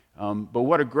But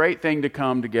what a great thing to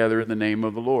come together in the name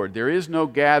of the Lord. There is no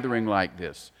gathering like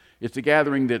this. It's a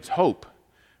gathering that's hope.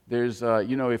 There's,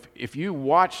 if you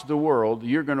watch the world,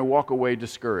 you're going to walk away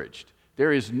discouraged.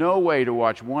 There is no way to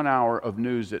watch 1 hour of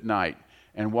news at night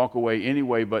and walk away any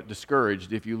way but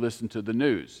discouraged if you listen to the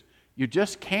news. You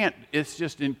just can't. It's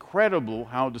just incredible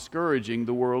how discouraging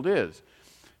the world is.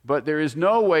 But there is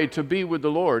no way to be with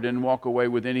the Lord and walk away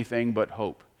with anything but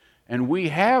hope. And we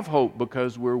have hope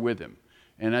because we're with Him.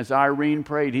 And as Irene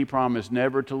prayed, He promised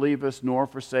never to leave us nor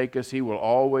forsake us. He will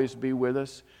always be with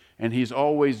us. And He's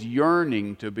always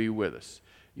yearning to be with us.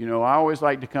 I always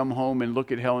like to come home and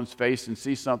look at Helen's face and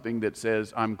see something that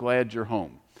says, "I'm glad you're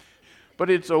home." But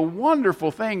it's a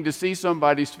wonderful thing to see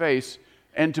somebody's face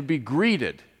and to be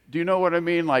greeted. Do you know what I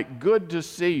mean? Like, good to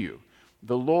see you.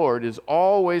 The Lord is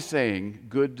always saying,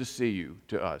 good to see you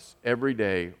to us, every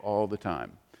day, all the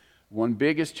time. One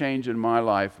biggest change in my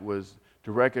life was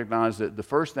to recognize that the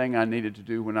first thing I needed to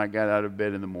do when I got out of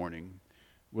bed in the morning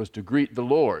was to greet the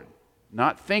Lord.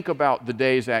 Not think about the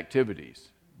day's activities,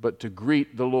 but to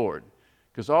greet the Lord.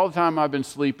 Because all the time I've been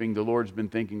sleeping, the Lord's been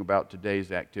thinking about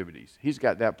today's activities. He's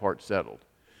got that part settled.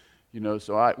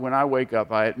 So when I wake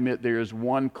up, I admit there is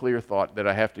one clear thought that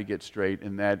I have to get straight,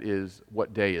 and that is,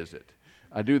 what day is it?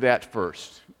 I do that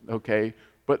first, okay?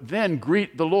 But then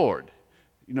greet the Lord.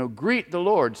 Greet the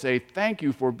Lord. Say, thank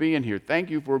you for being here. Thank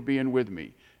you for being with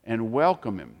me. And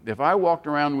welcome Him. If I walked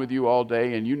around with you all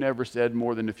day and you never said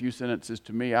more than a few sentences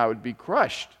to me, I would be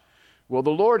crushed. Well,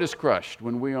 the Lord is crushed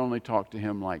when we only talk to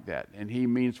Him like that. And He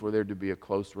means for there to be a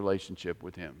close relationship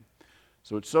with Him.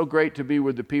 So it's so great to be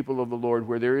with the people of the Lord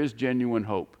where there is genuine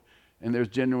hope. And there's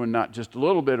genuine, not just a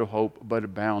little bit of hope, but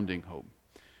abounding hope.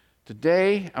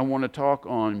 Today, I want to talk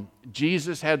on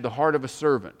Jesus had the heart of a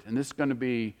servant. And this is going to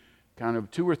be kind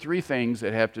of 2 or 3 things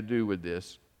that have to do with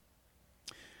this.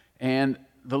 And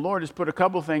the Lord has put a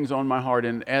couple things on my heart.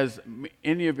 And as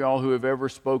any of y'all who have ever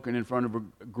spoken in front of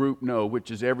a group know,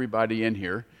 which is everybody in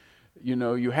here,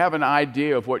 you have an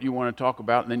idea of what you want to talk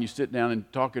about, and then you sit down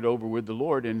and talk it over with the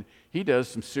Lord, and He does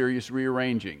some serious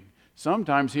rearranging.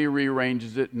 Sometimes He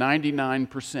rearranges it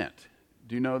 99%.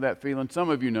 Do you know that feeling? Some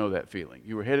of you know that feeling.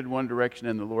 You were headed one direction,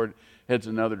 and the Lord heads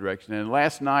another direction. And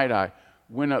last night I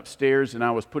went upstairs, and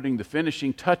I was putting the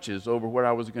finishing touches over what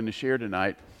I was going to share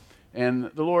tonight, and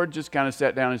the Lord just kind of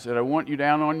sat down and said, I want you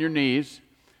down on your knees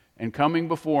and coming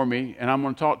before me, and I'm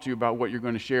going to talk to you about what you're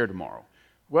going to share tomorrow.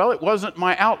 Well, it wasn't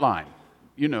my outline,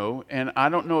 and I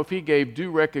don't know if He gave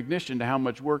due recognition to how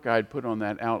much work I had put on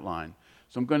that outline.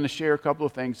 So I'm going to share a couple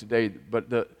of things today, but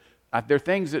there are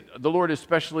things that the Lord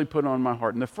especially put on my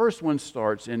heart. And the first one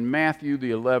starts in Matthew,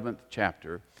 the 11th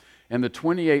chapter, and the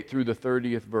 28th through the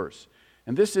 30th verse.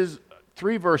 And this is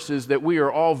 3 verses that we are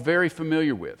all very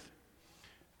familiar with.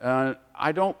 I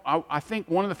think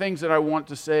one of the things that I want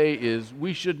to say is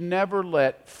we should never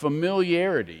let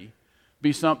familiarity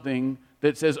be something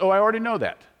that says, oh, I already know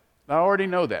that. I already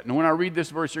know that. And when I read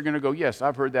this verse, you're going to go, yes,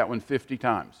 I've heard that one 50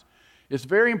 times. It's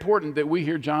very important that we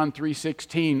hear John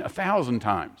 3:16 1,000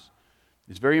 times.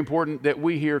 It's very important that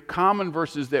we hear common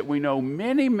verses that we know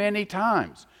many, many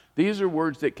times. These are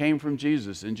words that came from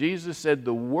Jesus. And Jesus said,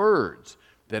 the words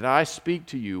that I speak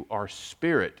to you are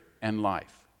spirit and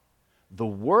life. The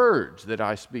words that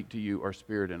I speak to you are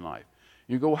spirit and life.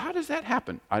 You go, well, how does that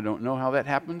happen? I don't know how that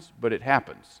happens, but it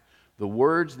happens. The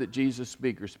words that Jesus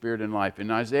speaks are spirit and life.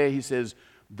 In Isaiah, He says,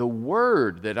 the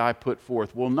word that I put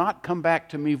forth will not come back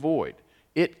to me void.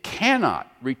 It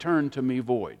cannot return to me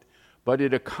void, but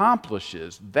it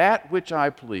accomplishes that which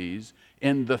I please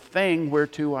in the thing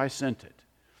whereto I sent it.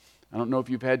 I don't know if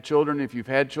you've had children. If you've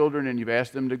had children and you've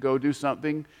asked them to go do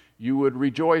something, you would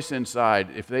rejoice inside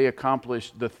if they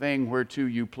accomplished the thing whereto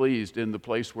you pleased in the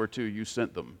place whereto you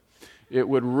sent them. It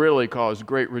would really cause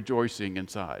great rejoicing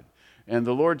inside. And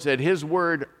the Lord said His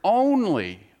word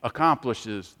only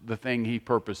accomplishes the thing He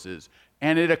purposes,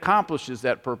 and it accomplishes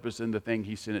that purpose in the thing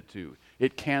He sent it to.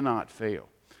 It cannot fail.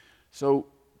 So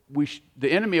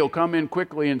the enemy will come in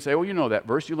quickly and say, oh, you know that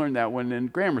verse, you learned that one in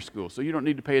grammar school, so you don't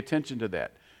need to pay attention to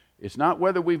that. It's not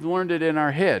whether we've learned it in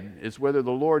our head, it's whether the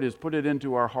Lord has put it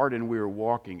into our heart and we are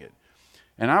walking it.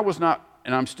 And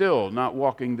I'm still not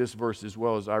walking this verse as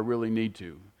well as I really need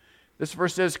to. This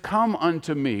verse says, come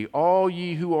unto me, all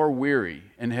ye who are weary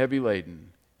and heavy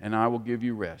laden, and I will give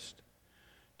you rest.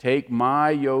 Take my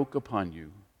yoke upon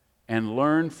you and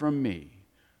learn from me,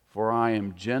 for I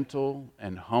am gentle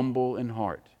and humble in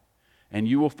heart, and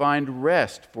you will find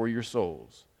rest for your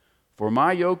souls. For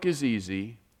my yoke is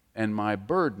easy and my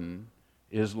burden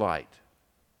is light.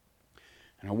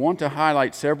 And I want to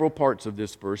highlight several parts of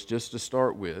this verse just to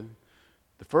start with.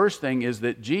 The first thing is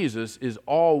that Jesus is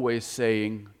always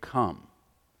saying, come.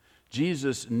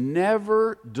 Jesus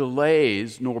never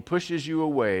delays nor pushes you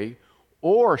away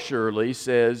or surely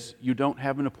says you don't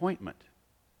have an appointment.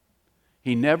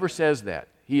 He never says that.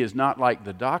 He is not like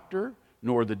the doctor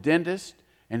nor the dentist,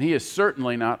 and he is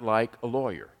certainly not like a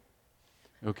lawyer.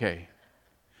 Okay.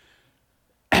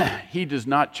 He does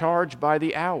not charge by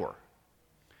the hour.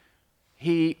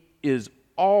 He is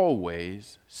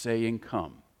always saying,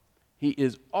 come. He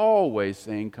is always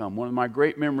saying, come. One of my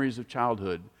great memories of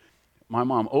childhood, my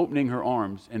mom opening her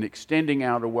arms and extending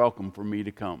out a welcome for me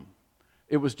to come.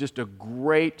 It was just a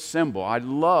great symbol. I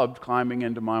loved climbing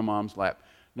into my mom's lap.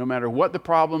 No matter what the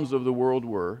problems of the world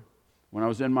were, when I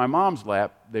was in my mom's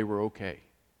lap, they were okay.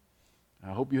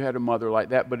 I hope you had a mother like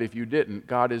that, but if you didn't,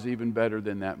 God is even better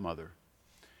than that mother.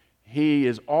 He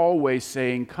is always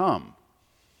saying, come.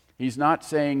 He's not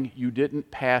saying you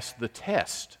didn't pass the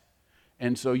test,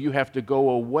 and so you have to go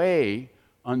away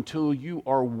until you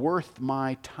are worth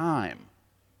my time.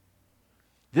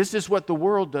 This is what the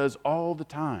world does all the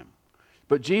time.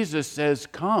 But Jesus says,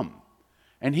 come.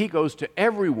 And he goes to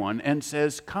everyone and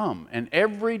says, come. And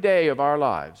every day of our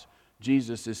lives,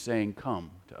 Jesus is saying,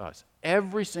 come to us.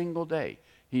 Every single day,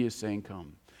 he is saying,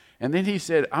 come. And then he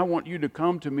said, I want you to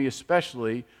come to me,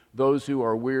 especially those who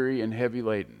are weary and heavy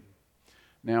laden.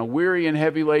 Now, weary and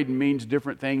heavy laden means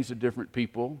different things to different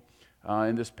people.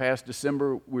 In this past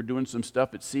December, we're doing some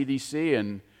stuff at CDC,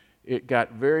 and it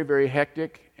got very, very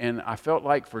hectic. And I felt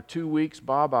like for 2 weeks,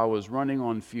 Bob, I was running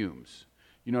on fumes.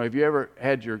 You know, have you ever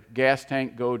had your gas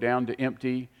tank go down to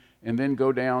empty and then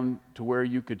go down to where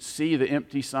you could see the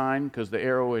empty sign because the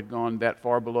arrow had gone that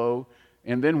far below,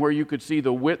 and then where you could see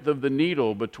the width of the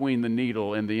needle between the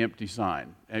needle and the empty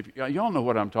sign? Y'all know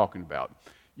what I'm talking about.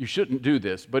 You shouldn't do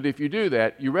this, but if you do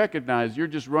that, you recognize you're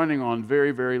just running on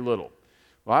very, very little.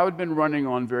 Well, I had been running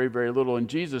on very, very little, and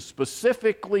Jesus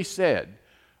specifically said,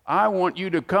 I want you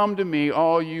to come to me,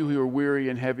 all you who are weary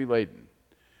and heavy laden.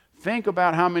 Think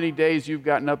about how many days you've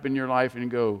gotten up in your life and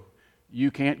go,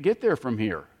 you can't get there from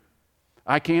here.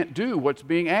 I can't do what's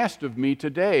being asked of me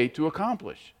today to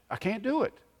accomplish. I can't do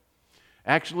it.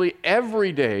 Actually,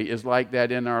 every day is like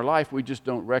that in our life. We just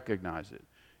don't recognize it.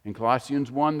 In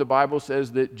Colossians 1, the Bible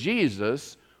says that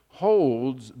Jesus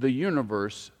holds the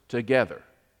universe together.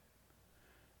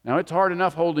 Now, it's hard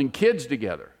enough holding kids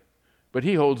together, but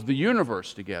he holds the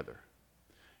universe together.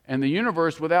 And the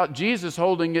universe, without Jesus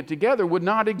holding it together, would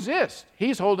not exist.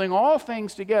 He's holding all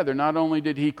things together. Not only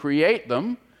did he create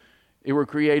them, they were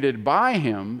created by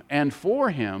him and for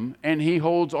him, and he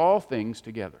holds all things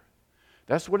together.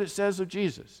 That's what it says of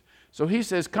Jesus. So he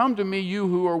says, come to me, you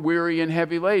who are weary and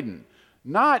heavy laden.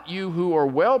 Not you who are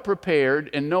well prepared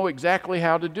and know exactly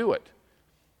how to do it,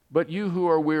 but you who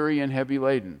are weary and heavy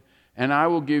laden. And I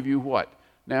will give you what?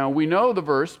 Now, we know the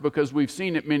verse because we've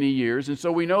seen it many years, and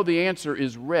so we know the answer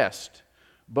is rest.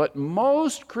 But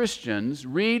most Christians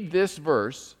read this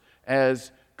verse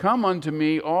as, come unto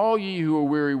me, all ye who are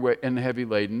weary and heavy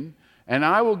laden, and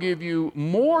I will give you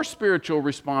more spiritual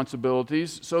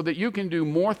responsibilities so that you can do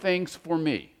more things for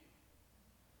me.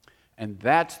 And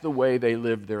that's the way they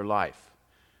live their life.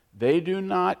 They do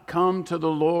not come to the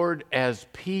Lord as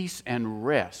peace and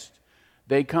rest.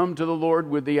 They come to the Lord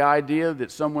with the idea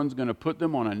that someone's going to put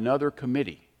them on another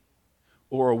committee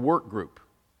or a work group.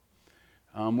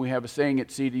 We have a saying at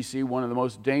CDC, one of the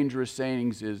most dangerous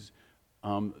sayings is,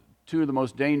 two of the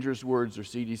most dangerous words for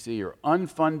CDC are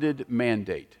unfunded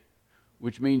mandate,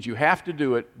 which means you have to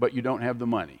do it, but you don't have the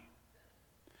money.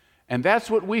 And that's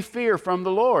what we fear from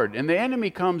the Lord. And the enemy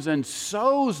comes and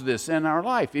sows this in our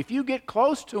life. If you get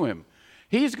close to him,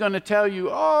 he's going to tell you,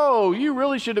 oh, you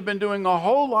really should have been doing a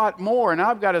whole lot more, and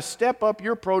I've got to step up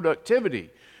your productivity.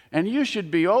 And you should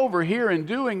be over here and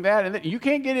doing that. And you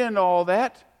can't get into all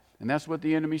that. And that's what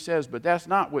the enemy says. But that's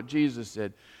not what Jesus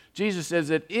said. Jesus says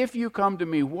that if you come to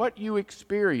me, what you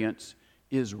experience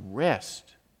is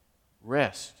rest.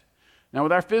 Rest. Now,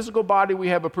 with our physical body, we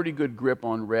have a pretty good grip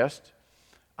on rest.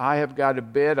 I have got a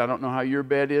bed. I don't know how your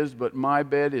bed is, but my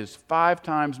bed is 5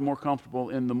 times more comfortable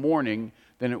in the morning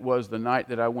than it was the night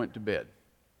that I went to bed.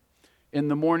 In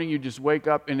the morning, you just wake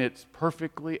up and it's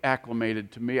perfectly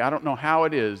acclimated to me. I don't know how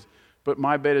it is, but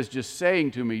my bed is just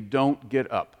saying to me, don't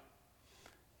get up.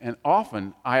 And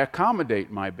often, I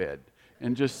accommodate my bed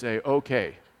and just say,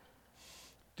 okay.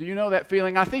 Do you know that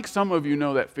feeling? I think some of you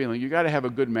know that feeling. You got to have a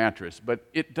good mattress, but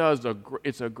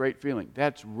it's a great feeling.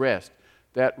 That's rest,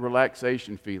 that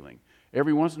relaxation feeling.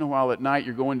 Every once in a while at night,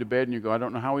 you're going to bed and you go, I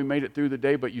don't know how we made it through the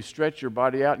day, but you stretch your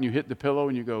body out and you hit the pillow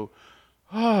and you go,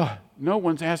 no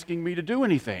one's asking me to do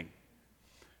anything.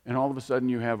 And all of a sudden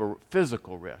you have a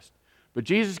physical rest. But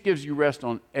Jesus gives you rest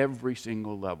on every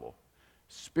single level.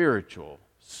 Spiritual,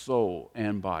 soul,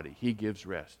 and body. He gives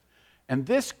rest. And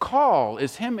this call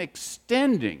is him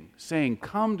extending, saying,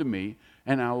 come to me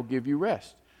and I will give you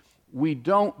rest. We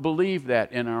don't believe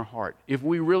that in our heart. If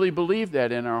we really believe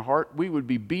that in our heart, we would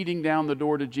be beating down the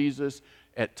door to Jesus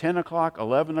at 10 o'clock,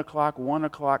 11 o'clock, 1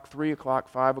 o'clock, 3 o'clock,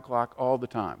 5 o'clock, all the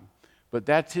time. But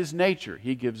that's his nature.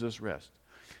 He gives us rest.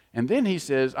 And then he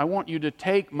says, I want you to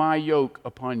take my yoke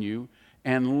upon you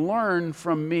and learn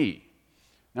from me.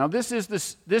 Now this is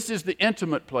the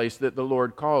intimate place that the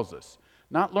Lord calls us.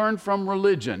 Not learn from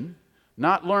religion,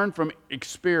 not learn from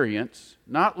experience,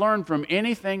 not learn from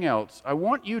anything else. I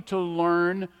want you to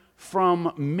learn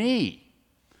from me.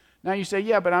 Now you say,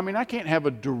 yeah, but I can't have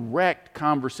a direct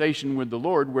conversation with the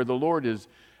Lord where the Lord is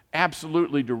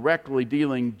absolutely directly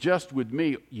dealing just with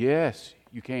me. Yes,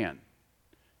 you can.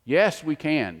 Yes, we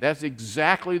can. That's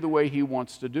exactly the way he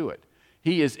wants to do it.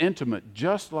 He is intimate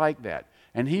just like that.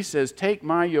 And he says, take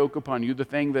my yoke upon you, the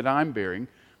thing that I'm bearing.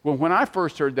 Well, when I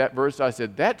first heard that verse, I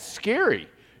said, that's scary.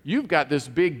 You've got this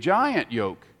big giant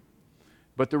yoke.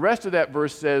 But the rest of that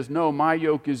verse says, no, my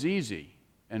yoke is easy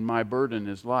and my burden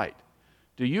is light.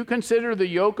 Do you consider the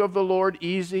yoke of the Lord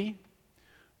easy?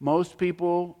 Most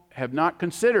people have not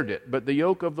considered it, but the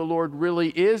yoke of the Lord really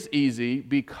is easy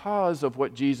because of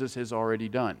what Jesus has already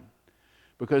done.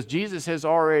 Because Jesus has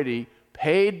already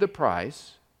paid the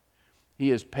price, he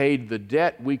has paid the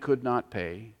debt we could not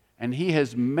pay, and he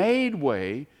has made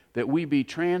way that we be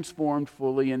transformed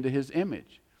fully into his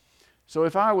image. So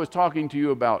if I was talking to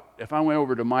you if I went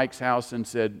over to Mike's house and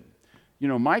said,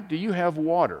 Mike, do you have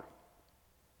water?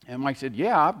 And Mike said,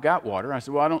 yeah, I've got water. I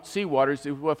said, well, I don't see water. He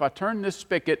said, well, if I turn this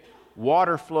spigot,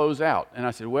 water flows out. And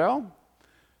I said, well,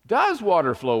 does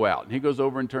water flow out? And he goes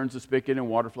over and turns the spigot and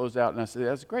water flows out. And I said,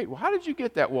 that's great. Well, how did you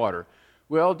get that water?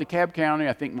 Well, DeKalb County,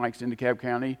 I think Mike's in DeKalb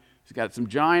County, he's got some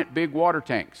giant big water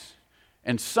tanks.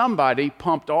 And somebody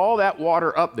pumped all that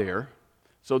water up there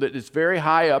so that it's very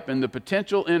high up, and the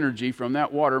potential energy from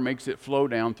that water makes it flow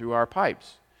down through our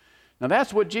pipes. Now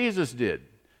that's what Jesus did.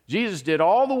 Jesus did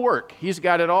all the work. He's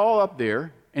got it all up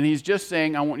there, and he's just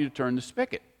saying, I want you to turn the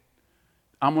spigot.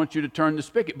 I want you to turn the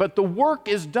spigot. But the work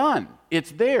is done.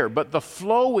 It's there, but the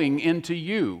flowing into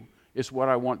you is what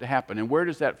I want to happen. And where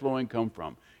does that flowing come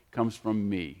from? It comes from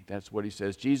me. That's what he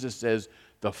says. Jesus says,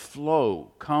 the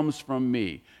flow comes from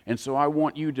me. And so I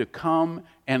want you to come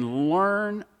and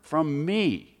learn from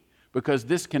me, because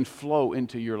this can flow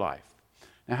into your life.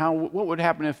 Now, what would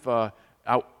happen if I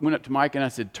went up to Mike and I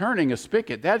said, turning a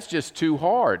spigot, that's just too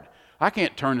hard. I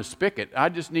can't turn a spigot. I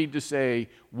just need to say,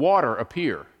 water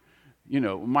appear.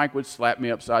 Mike would slap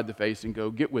me upside the face and go,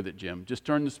 get with it, Jim. Just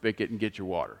turn the spigot and get your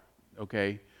water,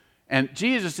 okay? And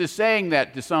Jesus is saying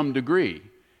that to some degree.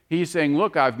 He's saying,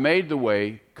 look, I've made the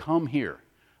way. Come here.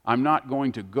 I'm not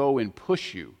going to go and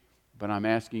push you, but I'm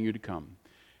asking you to come.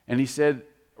 And he said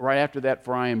right after that,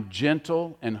 for I am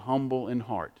gentle and humble in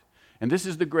heart. And this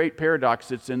is the great paradox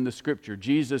that's in the scripture.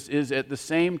 Jesus is at the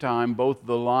same time both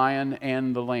the lion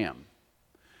and the lamb.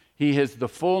 He has the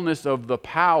fullness of the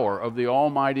power of the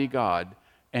Almighty God,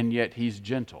 and yet he's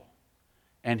gentle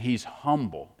and he's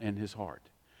humble in his heart.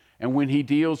 And when he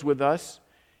deals with us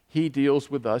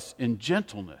in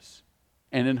gentleness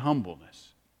and in humbleness.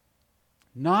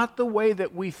 Not the way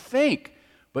that we think,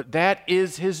 but that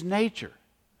is his nature.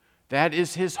 That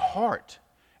is his heart.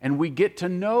 And we get to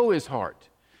know his heart.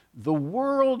 The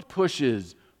world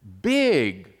pushes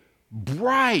big,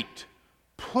 bright,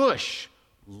 push,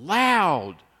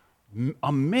 loud,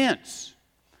 immense.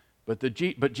 But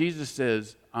Jesus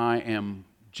says, I am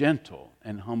gentle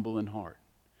and humble in heart.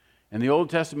 In the Old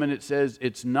Testament it says,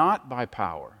 it's not by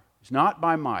power, it's not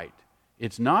by might,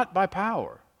 it's not by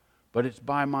power, but it's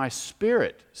by my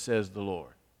Spirit, says the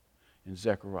Lord, in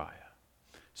Zechariah.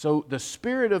 So the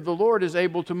Spirit of the Lord is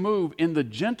able to move in the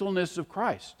gentleness of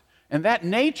Christ. And that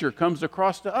nature comes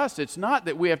across to us. It's not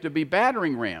that we have to be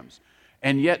battering rams.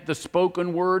 And yet the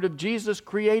spoken word of Jesus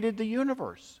created the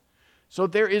universe. So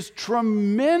there is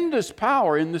tremendous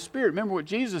power in the Spirit. Remember what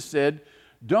Jesus said,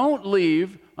 don't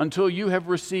leave until you have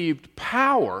received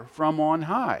power from on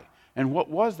high. And what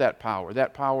was that power?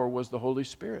 That power was the Holy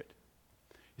Spirit.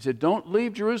 He said, don't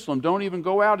leave Jerusalem. Don't even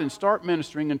go out and start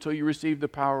ministering until you receive the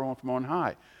power from on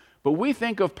high. But we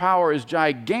think of power as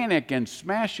gigantic and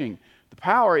smashing. The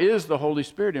power is the Holy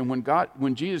Spirit. And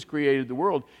when Jesus created the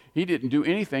world, he didn't do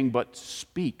anything but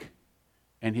speak.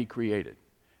 And he created.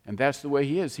 And that's the way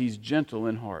he is. He's gentle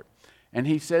in heart. And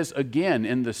he says again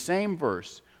in the same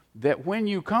verse that when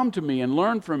you come to me and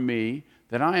learn from me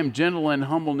that I am gentle in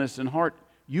humbleness in heart,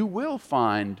 you will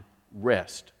find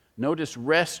rest. Notice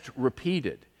rest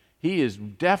repeated. He is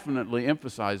definitely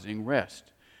emphasizing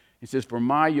rest. He says, for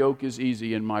my yoke is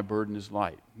easy and my burden is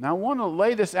light. Now, I want to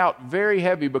lay this out very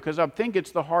heavy because I think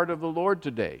it's the heart of the Lord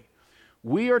today.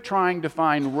 We are trying to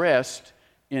find rest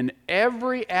in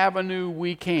every avenue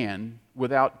we can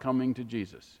without coming to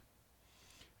Jesus.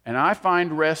 And I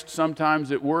find rest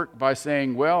sometimes at work by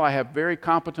saying, well, I have very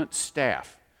competent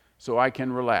staff, so I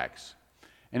can relax.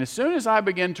 And as soon as I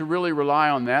begin to really rely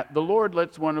on that, the Lord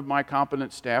lets one of my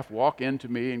competent staff walk into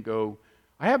me and go,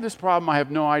 I have this problem I have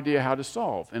no idea how to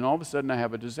solve. And all of a sudden I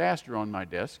have a disaster on my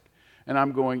desk. And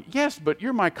I'm going, yes, but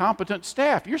you're my competent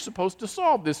staff. You're supposed to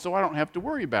solve this so I don't have to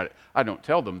worry about it. I don't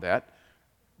tell them that.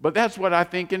 But that's what I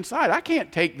think inside. I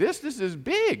can't take this. This is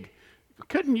big.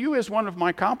 Couldn't you, as one of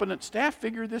my competent staff,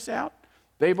 figure this out?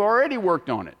 They've already worked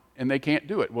on it, and they can't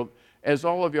do it. Well, as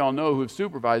all of y'all know who have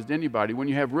supervised anybody, when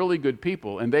you have really good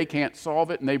people and they can't solve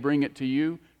it and they bring it to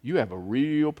you, you have a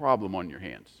real problem on your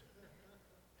hands.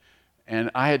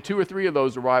 And I had 2 or 3 of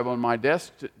those arrive on my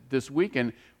desk this week,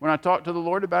 and when I talked to the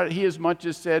Lord about it, He as much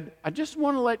as said, I just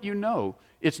want to let you know,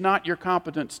 it's not your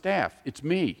competent staff, it's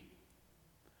me.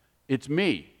 It's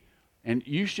me. And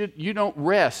you don't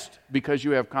rest because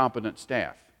you have competent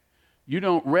staff. You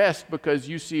don't rest because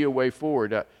you see a way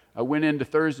forward. I went into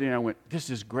Thursday and I went,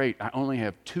 this is great. I only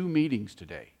have 2 meetings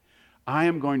today. I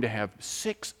am going to have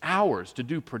 6 hours to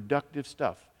do productive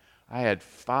stuff. I had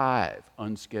 5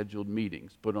 unscheduled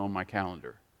meetings put on my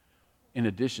calendar in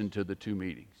addition to the 2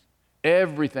 meetings.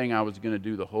 Everything I was going to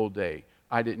do the whole day,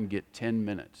 I didn't get 10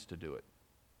 minutes to do it.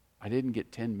 I didn't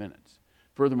get 10 minutes.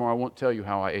 Furthermore, I won't tell you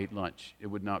how I ate lunch. It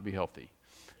would not be healthy.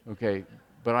 Okay?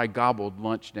 But I gobbled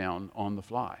lunch down on the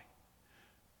fly.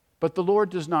 But the Lord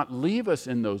does not leave us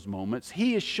in those moments.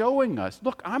 He is showing us,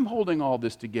 look, I'm holding all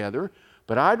this together,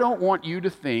 but I don't want you to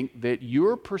think that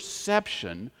your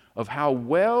perception of how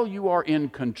well you are in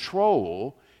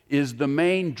control is the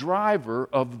main driver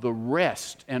of the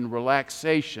rest and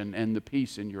relaxation and the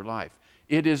peace in your life.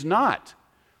 It is not.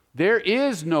 There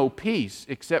is no peace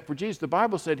except for Jesus. The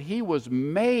Bible said He was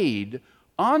made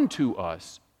unto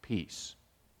us peace.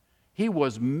 He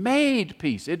was made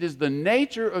peace. It is the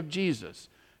nature of Jesus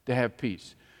to have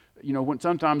peace. You know, when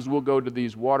sometimes we'll go to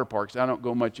these water parks, I don't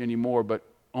go much anymore, but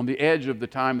on the edge of the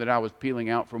time that I was peeling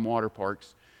out from water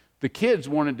parks, the kids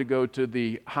wanted to go to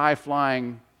the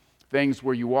high-flying things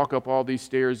where you walk up all these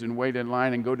stairs and wait in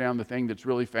line and go down the thing that's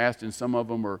really fast, and some of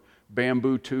them are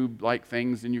bamboo tube-like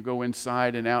things, and you go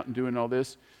inside and out and doing all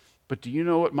this. But do you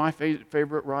know what my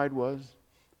favorite ride was?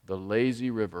 The lazy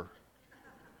river.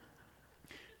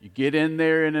 You get in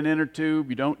there in an inner tube,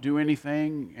 you don't do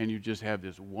anything, and you just have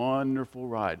this wonderful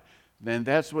ride. Then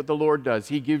that's what the Lord does.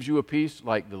 He gives you a peace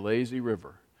like the lazy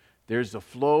river. There's the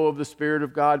flow of the Spirit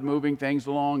of God moving things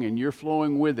along, and you're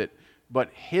flowing with it. But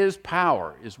His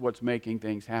power is what's making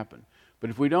things happen. But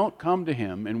if we don't come to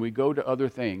Him and we go to other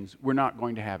things, we're not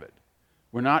going to have it.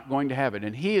 We're not going to have it.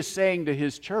 And He is saying to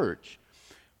His church,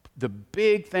 the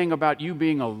big thing about you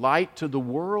being a light to the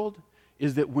world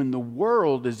is that when the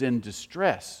world is in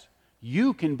distress,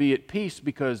 you can be at peace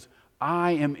because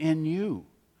I am in you.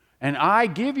 And I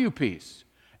give you peace.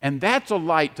 And that's a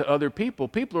light to other people.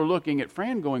 People are looking at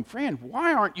Fran going, Fran,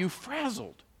 why aren't you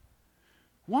frazzled?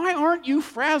 Why aren't you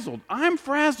frazzled? I'm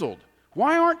frazzled.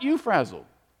 Why aren't you frazzled?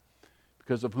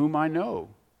 Because of whom I know.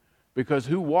 Because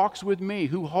who walks with me,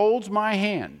 who holds my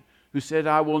hand, who said,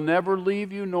 I will never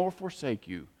leave you nor forsake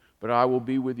you, but I will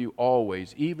be with you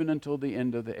always, even until the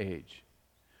end of the age.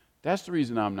 That's the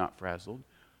reason I'm not frazzled.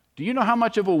 Do you know how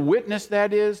much of a witness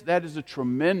that is? That is a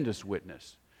tremendous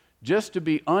witness. Just to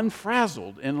be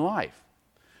unfrazzled in life.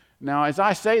 Now, as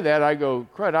I say that, I go,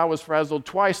 crud, I was frazzled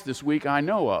twice this week I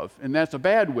know of, and that's a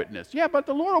bad witness. Yeah, but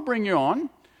the Lord will bring you on.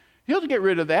 He'll get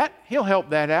rid of that. He'll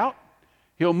help that out.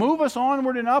 He'll move us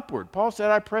onward and upward. Paul said,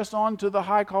 I press on to the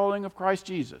high calling of Christ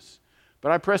Jesus.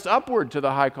 But I press upward to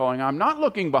the high calling. I'm not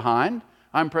looking behind.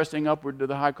 I'm pressing upward to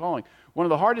the high calling. One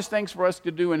of the hardest things for us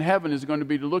to do in heaven is going to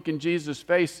be to look in Jesus'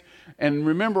 face and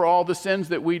remember all the sins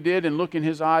that we did and look in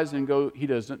His eyes and go, He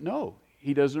doesn't know.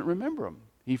 He doesn't remember them.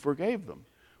 He forgave them.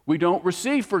 We don't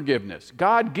receive forgiveness.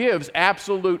 God gives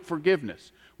absolute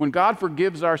forgiveness. When God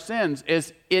forgives our sins,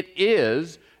 it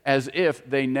is as if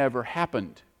they never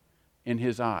happened in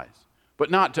His eyes.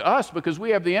 But not to us, because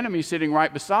we have the enemy sitting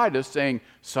right beside us saying,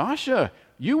 Sasha,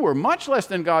 you were much less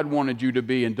than God wanted you to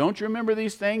be, and don't you remember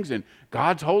these things? And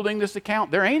God's holding this account.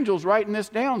 They're angels writing this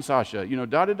down, Sasha. You know,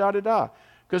 da-da-da-da-da.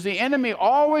 Because the enemy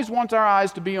always wants our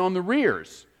eyes to be on the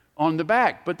rears, on the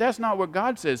back. But that's not what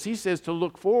God says. He says to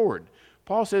look forward.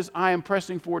 Paul says, I am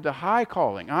pressing forward to high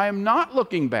calling. I am not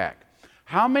looking back.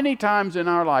 How many times in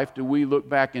our life do we look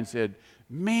back and said,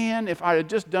 man, if I had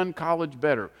just done college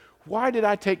better, Why did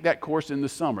I take that course in the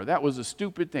summer? That was a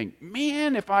stupid thing.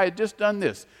 Man, if I had just done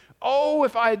this. Oh,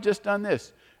 if I had just done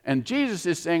this. And Jesus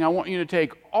is saying, I want you to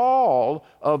take all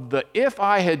of the if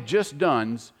I had just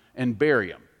done's and bury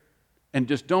them. And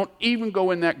just don't even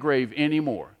go in that grave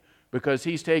anymore, because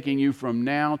he's taking you from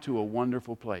now to a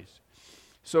wonderful place.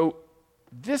 So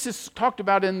this is talked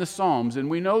about in the Psalms, and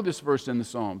we know this verse in the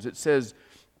Psalms. It says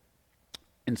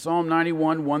in Psalm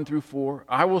 91, 1 through 4,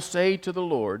 I will say to the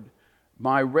Lord,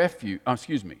 my refuge,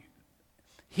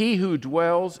 he who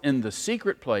dwells in the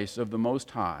secret place of the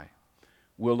Most High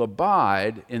will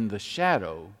abide in the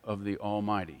shadow of the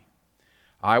Almighty.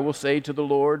 I will say to the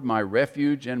Lord, my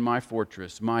refuge and my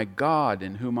fortress, my God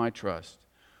in whom I trust.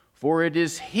 For it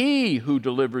is he who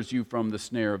delivers you from the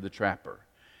snare of the trapper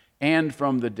and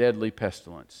from the deadly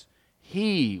pestilence.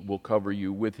 He will cover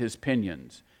you with his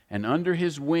pinions, and under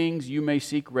his wings you may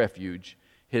seek refuge.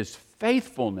 His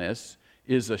faithfulness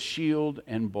is a shield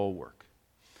and bulwark.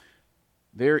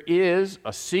 There is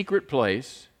a secret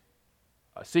place.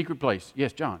 A secret place.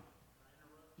 Yes, John.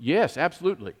 Yes,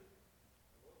 absolutely.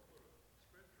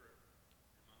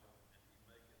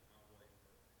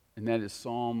 And that is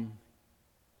Psalm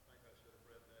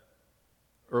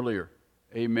earlier.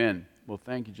 Amen. Well,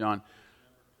 thank you, John.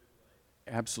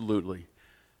 Absolutely.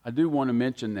 I do want to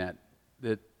mention that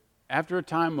after a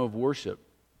time of worship,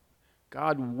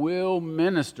 God will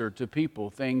minister to people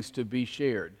things to be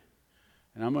shared.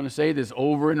 And I'm going to say this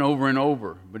over and over and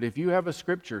over, but if you have a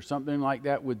scripture, something like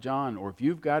that with John, or if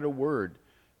you've got a word,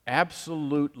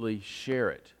 absolutely share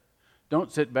it. Don't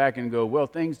sit back and go, well,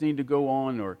 things need to go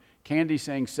on, or Candy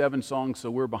sang 7 songs, so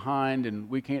we're behind and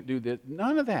we can't do this.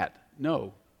 None of that.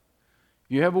 No.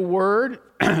 If you have a word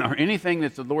or anything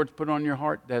that the Lord's put on your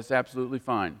heart, that's absolutely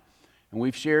fine. And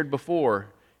we've shared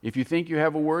before, if you think you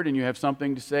have a word and you have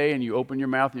something to say and you open your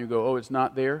mouth and you go, oh, it's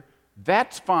not there,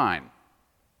 that's fine.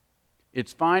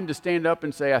 It's fine to stand up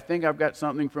and say, I think I've got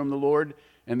something from the Lord,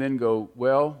 and then go,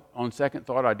 well, on second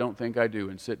thought, I don't think I do,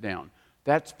 and sit down.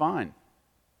 That's fine.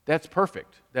 That's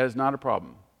perfect. That is not a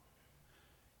problem.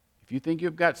 If you think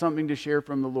you've got something to share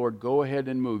from the Lord, go ahead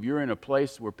and move. You're in a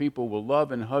place where people will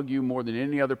love and hug you more than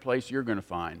any other place you're going to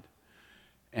find.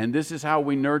 And this is how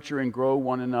we nurture and grow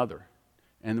one another.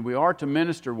 And we are to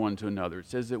minister one to another. It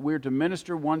says that we're to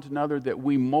minister one to another, that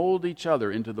we mold each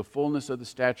other into the fullness of the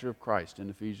stature of Christ in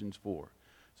Ephesians 4.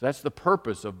 So that's the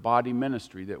purpose of body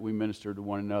ministry, that we minister to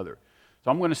one another.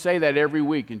 So I'm going to say that every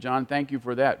week, and John, thank you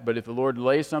for that. But if the Lord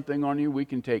lays something on you, we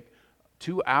can take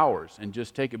 2 hours and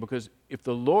just take it, because if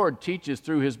the Lord teaches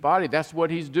through his body, that's what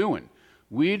he's doing.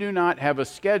 We do not have a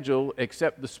schedule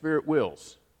except the Spirit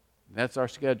wills. That's our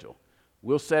schedule.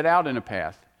 We'll set out in a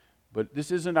path, but this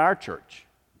isn't our church.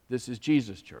 This is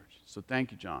Jesus' church. So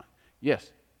thank you, John. Yes?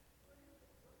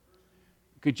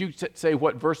 Could you say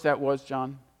what verse that was,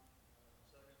 John?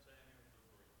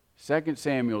 2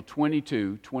 Samuel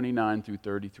 22, 29 through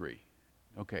 33.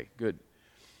 Okay, good.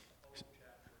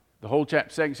 The whole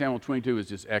chapter, 2 Samuel 22 is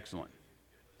just excellent.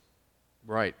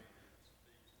 Right.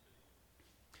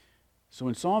 So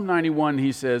in Psalm 91,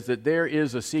 he says that there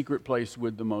is a secret place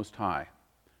with the Most High.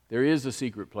 There is a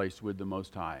secret place with the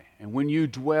Most High. And when you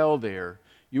dwell there,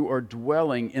 you are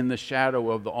dwelling in the shadow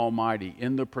of the Almighty,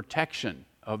 in the protection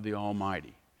of the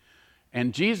Almighty.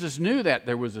 And Jesus knew that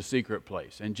there was a secret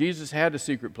place. And Jesus had a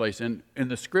secret place. And in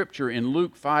the scripture, in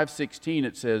Luke 5:16,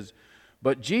 it says,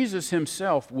 but Jesus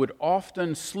himself would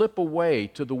often slip away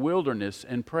to the wilderness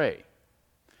and pray.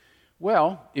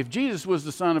 Well, if Jesus was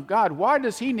the Son of God, why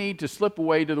does he need to slip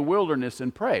away to the wilderness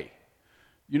and pray?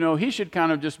 You know, he should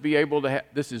kind of just be able to,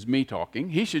 this is me talking,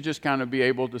 he should just kind of be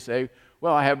able to say,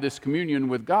 well, I have this communion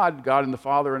with God. God and the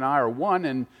Father and I are one,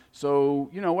 and so,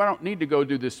 you know, I don't need to go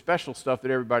do this special stuff that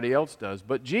everybody else does.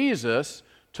 But Jesus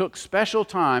took special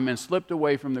time and slipped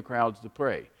away from the crowds to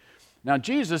pray. Now,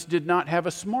 Jesus did not have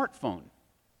a smartphone.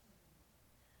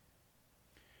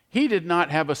 He did not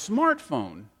have a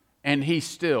smartphone, and he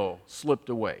still slipped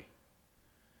away.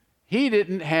 He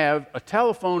didn't have a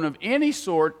telephone of any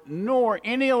sort, nor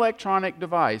any electronic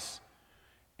device,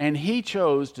 and he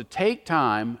chose to take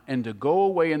time and to go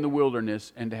away in the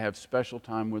wilderness and to have special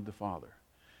time with the Father.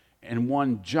 And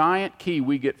one giant key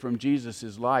we get from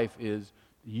Jesus' life is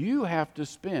you have to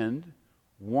spend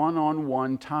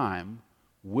one-on-one time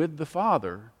with the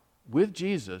Father, with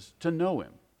Jesus, to know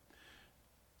him.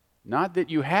 Not that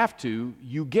you have to,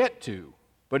 you get to.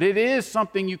 But it is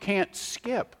something you can't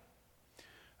skip.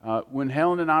 When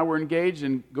Helen and I were engaged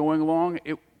and going along,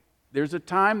 there's a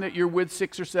time that you're with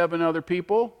 6 or 7 other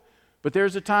people, but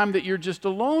there's a time that you're just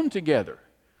alone together.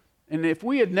 And if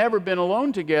we had never been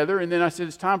alone together, and then I said,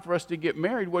 it's time for us to get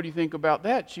married, what do you think about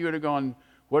that? She would have gone,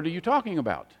 what are you talking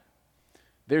about?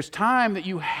 There's time that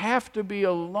you have to be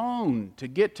alone to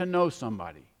get to know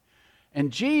somebody.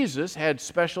 And Jesus had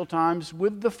special times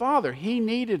with the Father. He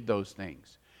needed those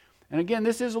things. And again,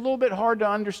 this is a little bit hard to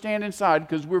understand inside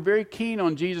because we're very keen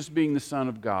on Jesus being the Son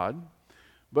of God.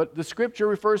 But the Scripture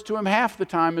refers to him half the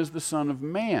time as the Son of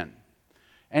Man.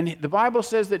 And the Bible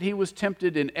says that he was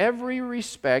tempted in every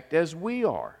respect as we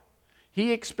are.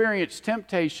 He experienced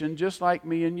temptation just like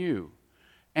me and you.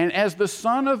 And as the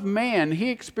Son of Man, he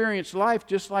experienced life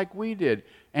just like we did.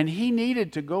 And he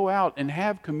needed to go out and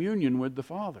have communion with the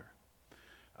Father.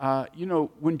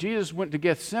 When Jesus went to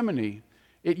Gethsemane,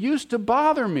 it used to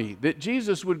bother me that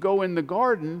Jesus would go in the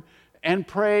garden and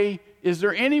pray, is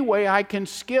there any way I can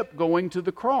skip going to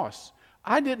the cross?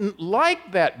 I didn't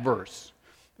like that verse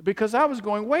because I was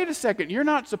going, wait a second, you're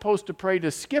not supposed to pray to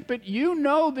skip it. You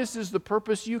know this is the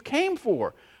purpose you came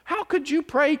for. How could you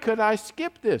pray, could I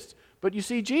skip this? But you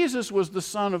see, Jesus was the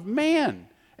Son of Man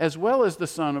as well as the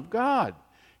Son of God.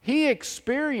 He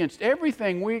experienced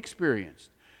everything we experienced.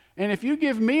 And if you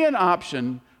give me an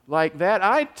option like that,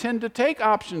 I tend to take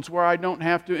options where I don't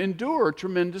have to endure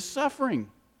tremendous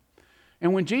suffering.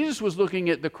 And when Jesus was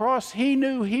looking at the cross, he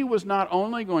knew he was not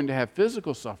only going to have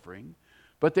physical suffering,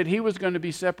 but that he was going to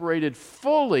be separated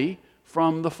fully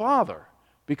from the Father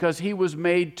because he was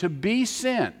made to be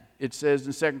sin. It says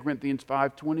in 2 Corinthians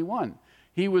 5:21.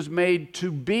 He was made to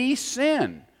be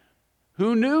sin,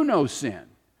 who knew no sin.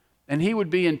 And he would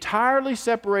be entirely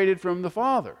separated from the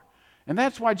Father. And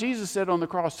that's why Jesus said on the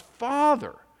cross,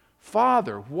 Father,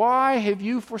 Father, why have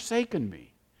you forsaken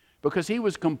me? Because he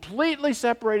was completely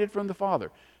separated from the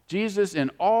Father. Jesus in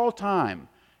all time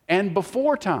and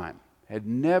before time had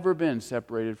never been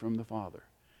separated from the Father.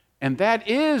 And that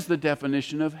is the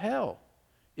definition of hell,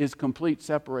 is complete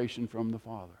separation from the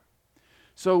Father.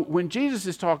 So when Jesus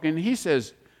is talking, he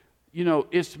says,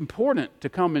 it's important to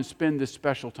come and spend this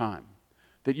special time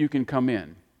that you can come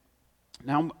in.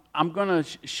 Now, I'm going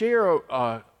to share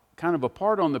kind of a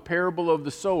part on the parable of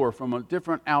the sower from a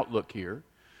different outlook here,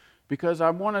 because I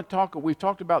want to talk, we've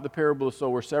talked about the parable of the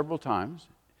sower several times,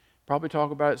 probably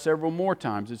talk about it several more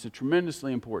times. It's a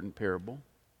tremendously important parable.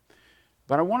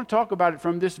 But I want to talk about it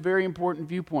from this very important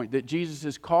viewpoint, that Jesus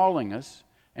is calling us,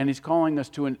 and he's calling us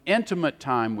to an intimate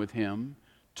time with him,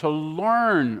 to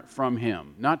learn from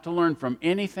him, not to learn from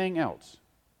anything else.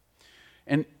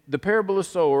 And the parable of the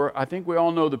sower, I think we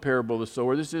all know the parable of the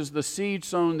sower. This is the seed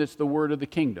sown that's the word of the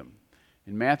kingdom.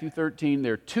 In Matthew 13,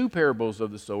 there are two parables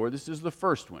of the sower. This is the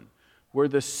first one, where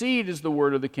the seed is the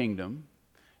word of the kingdom,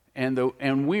 and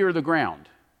we are the ground.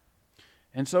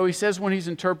 And so he says when he's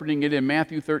interpreting it in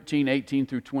Matthew 13, 18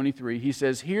 through 23, he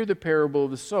says, hear the parable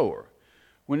of the sower.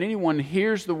 When anyone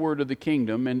hears the word of the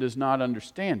kingdom and does not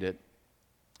understand it,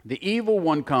 the evil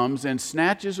one comes and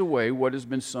snatches away what has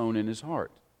been sown in his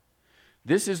heart.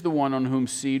 This is the one on whom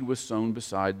seed was sown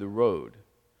beside the road.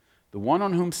 The one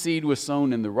on whom seed was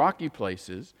sown in the rocky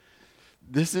places,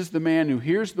 this is the man who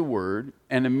hears the word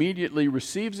and immediately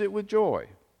receives it with joy.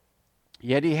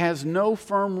 Yet he has no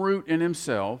firm root in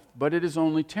himself, but it is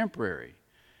only temporary.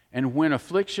 And when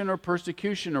affliction or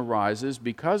persecution arises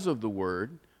because of the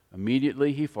word,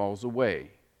 immediately he falls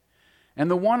away. And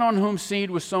the one on whom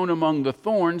seed was sown among the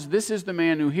thorns, this is the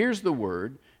man who hears the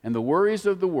word, and the worries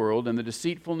of the world and the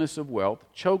deceitfulness of wealth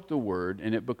choke the word,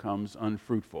 and it becomes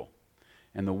unfruitful.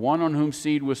 And the one on whom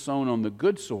seed was sown on the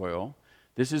good soil,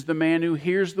 this is the man who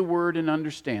hears the word and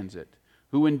understands it,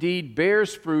 who indeed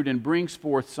bears fruit and brings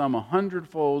forth some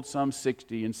 100-fold, some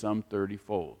 60, and some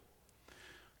 30-fold.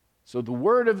 So the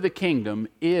word of the kingdom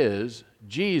is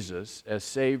Jesus as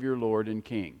Savior, Lord, and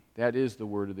King. That is the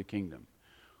word of the kingdom.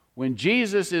 When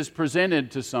Jesus is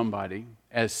presented to somebody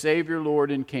as Savior,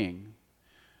 Lord, and King,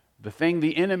 the thing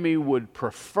the enemy would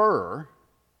prefer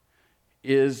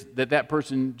is that that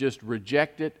person just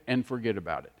reject it and forget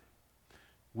about it.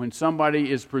 When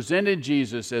somebody is presented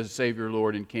Jesus as Savior,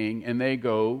 Lord, and King, and they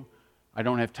go, I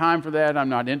don't have time for that, I'm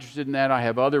not interested in that, I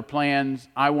have other plans,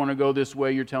 I want to go this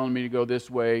way, you're telling me to go this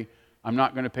way, I'm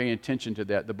not going to pay attention to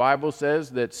that. The Bible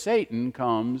says that Satan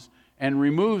comes and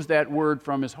removes that word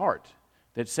from his heart,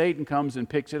 that Satan comes and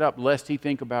picks it up lest he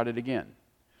think about it again.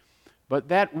 But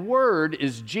that word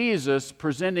is Jesus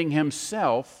presenting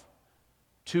himself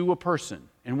to a person.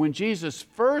 And when Jesus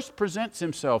first presents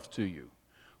himself to you,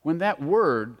 when that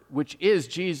word, which is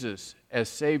Jesus as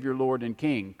Savior, Lord, and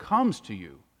King, comes to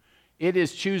you, it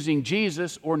is choosing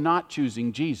Jesus or not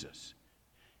choosing Jesus.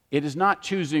 It is not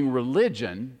choosing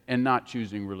religion and not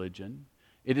choosing religion.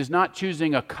 It is not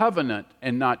choosing a covenant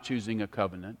and not choosing a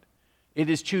covenant. It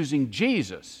is choosing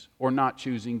Jesus or not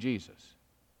choosing Jesus.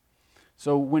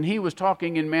 So when he was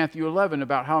talking in Matthew 11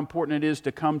 about how important it is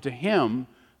to come to him,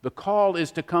 the call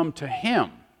is to come to him.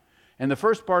 And the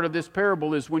first part of this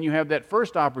parable is when you have that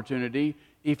first opportunity,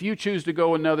 if you choose to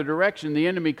go another direction, the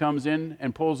enemy comes in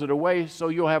and pulls it away, so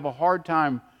you'll have a hard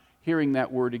time hearing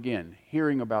that word again,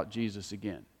 hearing about Jesus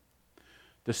again.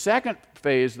 The second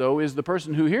phase, though, is the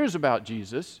person who hears about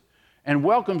Jesus and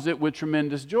welcomes it with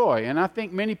tremendous joy. And I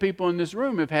think many people in this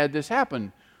room have had this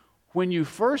happen. When you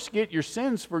first get your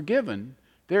sins forgiven,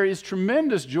 there is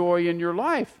tremendous joy in your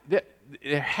life. There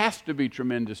has to be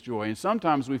tremendous joy. And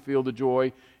sometimes we feel the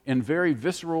joy in very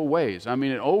visceral ways. I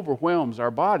mean, it overwhelms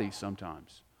our bodies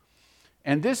sometimes.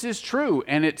 And this is true,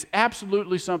 and it's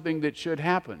absolutely something that should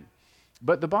happen.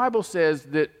 But the Bible says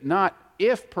that not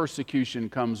if persecution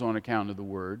comes on account of the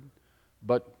word,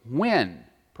 but when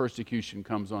persecution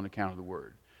comes on account of the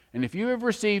word. And if you have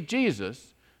received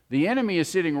Jesus, the enemy is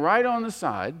sitting right on the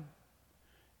side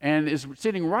and is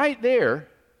sitting right there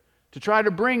to try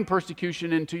to bring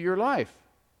persecution into your life.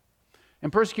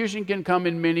 And persecution can come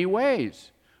in many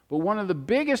ways. But one of the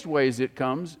biggest ways it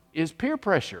comes is peer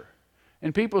pressure.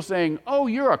 And people saying, "Oh,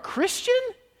 you're a Christian?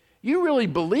 You really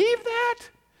believe that?"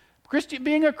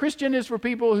 Being a Christian is for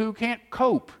people who can't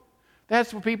cope.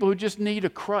 That's for people who just need a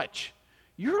crutch.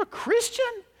 You're a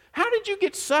Christian? How did you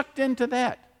get sucked into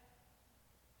that?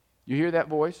 You hear that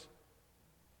voice?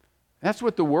 That's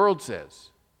what the world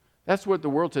says. That's what the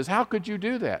world says. How could you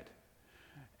do that?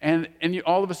 And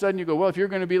all of a sudden you go, well, if you're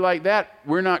going to be like that,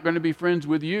 we're not going to be friends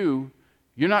with you.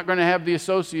 You're not going to have the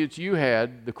associates you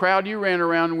had. The crowd you ran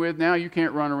around with, now you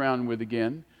can't run around with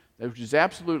again, which is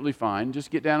absolutely fine. Just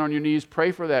get down on your knees,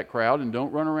 pray for that crowd, and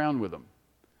don't run around with them.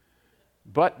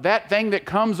 But that thing that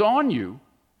comes on you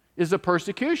is a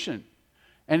persecution.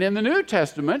 And in the New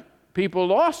Testament, people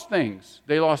lost things.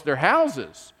 They lost their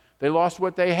houses. They lost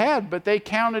what they had, but they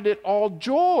counted it all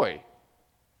joy.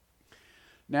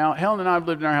 Now, Helen and I have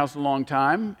lived in our house a long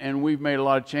time, and we've made a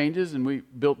lot of changes, and we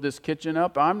built this kitchen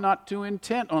up. I'm not too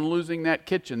intent on losing that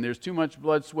kitchen. There's too much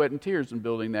blood, sweat, and tears in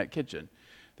building that kitchen.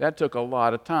 That took a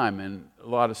lot of time and a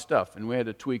lot of stuff, and we had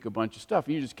to tweak a bunch of stuff.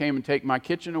 You just came and take my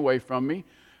kitchen away from me.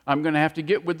 I'm going to have to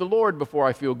get with the Lord before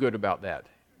I feel good about that.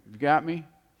 You got me?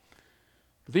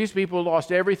 But these people lost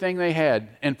everything they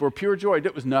had, and for pure joy,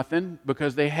 it was nothing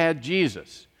because they had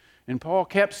Jesus. And Paul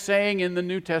kept saying in the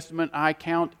New Testament, I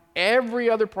count every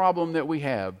other problem that we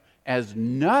have as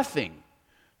nothing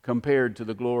compared to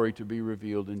the glory to be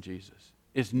revealed in Jesus.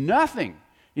 It's nothing.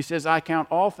 He says, I count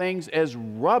all things as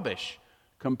rubbish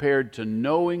compared to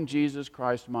knowing Jesus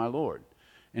Christ my Lord.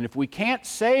 And if we can't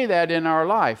say that in our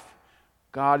life,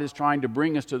 God is trying to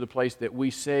bring us to the place that we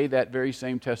say that very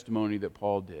same testimony that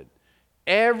Paul did.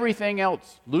 Everything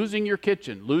else, losing your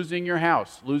kitchen, losing your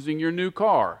house, losing your new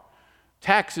car,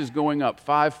 taxes going up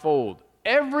fivefold,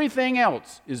 everything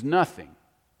else is nothing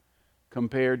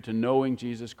compared to knowing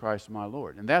Jesus Christ my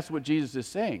Lord. And that's what Jesus is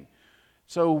saying.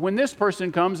 So when this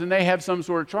person comes and they have some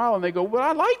sort of trial and they go, well,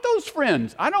 I like those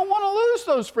friends. I don't want to lose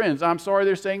those friends. I'm sorry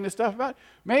they're saying this stuff about it.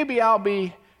 Maybe I'll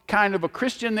be kind of a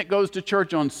Christian that goes to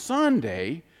church on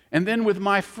Sunday and then with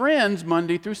my friends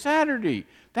Monday through Saturday.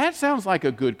 That sounds like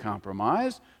a good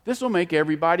compromise. This will make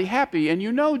everybody happy. And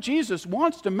you know Jesus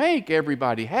wants to make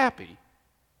everybody happy.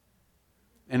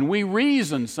 And we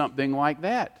reason something like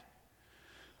that.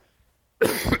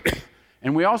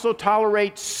 And we also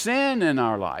tolerate sin in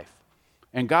our life.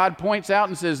 And God points out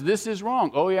and says, this is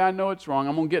wrong. Oh yeah, I know it's wrong.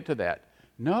 I'm going to get to that.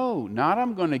 No, not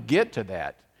I'm going to get to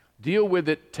that. Deal with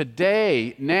it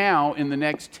today, now, in the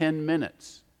next 10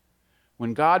 minutes.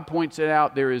 When God points it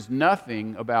out, there is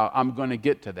nothing about, I'm going to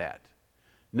get to that.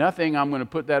 Nothing, I'm going to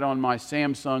put that on my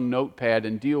Samsung notepad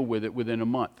and deal with it within a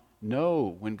month.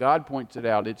 No, when God points it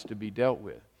out, it's to be dealt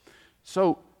with.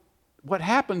 So what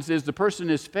happens is the person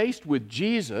is faced with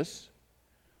Jesus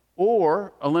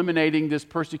or eliminating this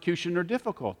persecution or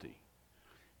difficulty.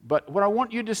 But what I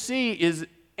want you to see is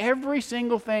every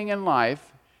single thing in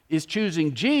life is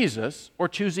choosing Jesus or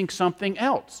choosing something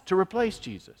else to replace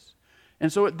Jesus.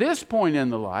 And so at this point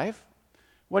in the life,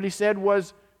 what he said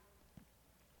was,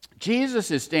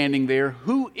 Jesus is standing there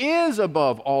who is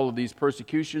above all of these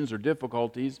persecutions or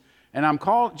difficulties, and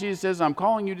Jesus says, I'm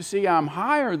calling you to see I'm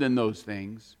higher than those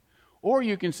things. Or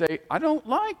you can say, I don't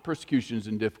like persecutions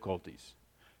and difficulties.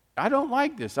 I don't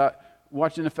like this.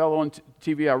 Watching a fellow on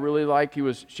TV I really liked, he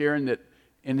was sharing that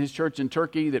in his church in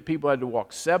Turkey that people had to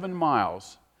walk 7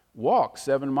 miles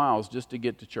just to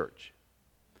get to church.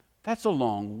 That's a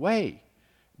long way.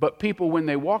 But people, when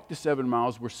they walked the 7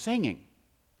 miles, were singing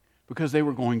because they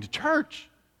were going to church.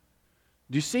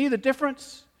 Do you see the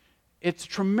difference? It's a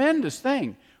tremendous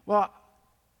thing. Well,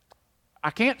 I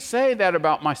can't say that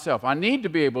about myself. I need to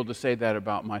be able to say that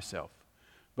about myself.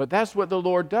 But that's what the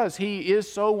Lord does. He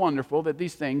is so wonderful that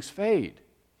these things fade.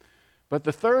 But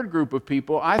the third group of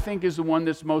people, I think, is the one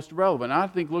that's most relevant. I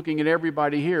think looking at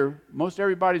everybody here, most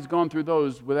everybody's gone through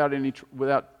those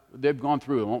they've gone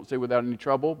through them. I won't say without any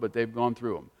trouble, but they've gone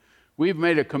through them. We've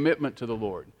made a commitment to the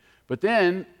Lord. But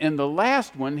then, in the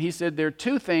last one, he said there are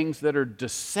two things that are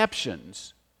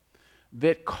deceptions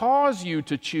that cause you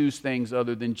to choose things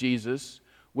other than Jesus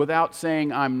without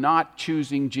saying, I'm not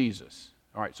choosing Jesus.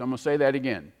 All right, so I'm going to say that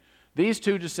again. These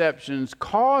two deceptions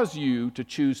cause you to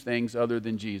choose things other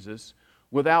than Jesus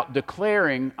without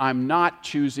declaring, I'm not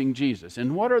choosing Jesus.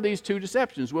 And what are these two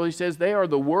deceptions? Well, he says they are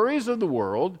the worries of the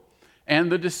world and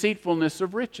the deceitfulness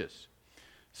of riches.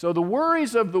 So the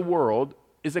worries of the world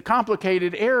is a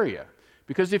complicated area,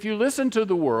 because if you listen to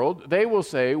the world, they will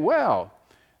say, well,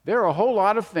 there are a whole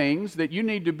lot of things that you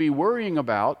need to be worrying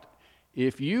about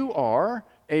if you are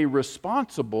a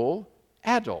responsible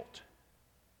adult.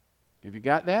 Have you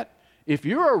got that? If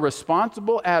you're a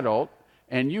responsible adult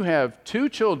and you have 2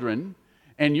 children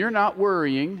and you're not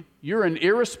worrying, you're an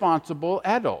irresponsible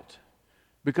adult.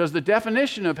 Because the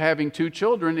definition of having 2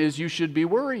 children is you should be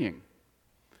worrying.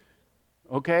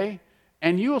 Okay?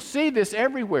 And you'll see this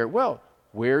everywhere. Well,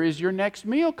 where is your next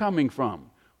meal coming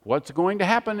from? What's going to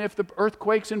happen if the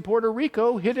earthquakes in Puerto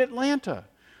Rico hit Atlanta?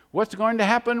 What's going to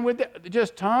happen with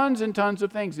just tons and tons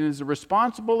of things? And as a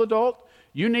responsible adult,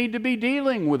 you need to be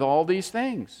dealing with all these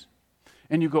things.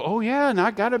 And you go, oh yeah, and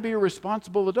I got to be a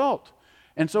responsible adult.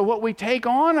 And so what we take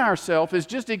on ourselves is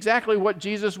just exactly what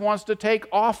Jesus wants to take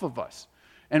off of us.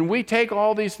 And we take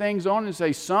all these things on and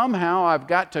say, somehow I've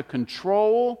got to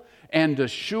control and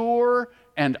assure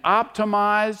and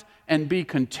optimize and be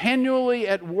continually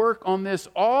at work on this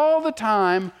all the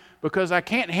time, because I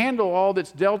can't handle all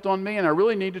that's dealt on me, and I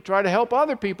really need to try to help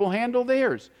other people handle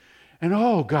theirs. And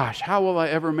oh gosh, how will I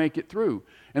ever make it through?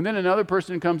 And then another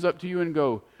person comes up to you and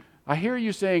go, I hear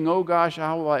you saying, oh gosh,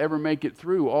 how will I ever make it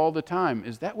through all the time?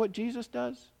 Is that what Jesus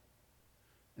does?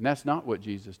 And that's not what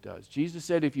Jesus does. Jesus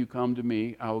said, if you come to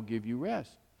me, I will give you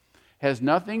rest. Has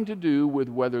nothing to do with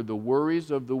whether the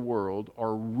worries of the world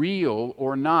are real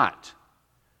or not.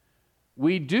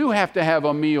 We do have to have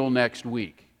a meal next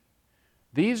week.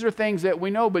 These are things that we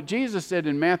know, but Jesus said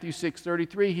in Matthew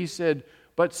 6:33, he said,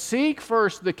 but seek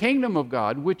first the kingdom of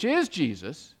God, which is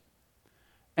Jesus,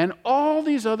 and all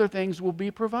these other things will be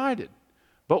provided.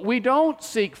 But we don't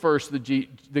seek first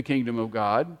the kingdom of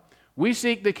God. We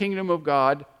seek the kingdom of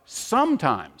God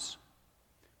sometimes.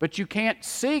 But you can't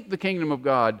seek the kingdom of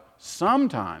God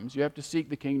sometimes. You have to seek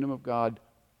the kingdom of God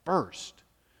first,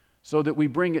 so that we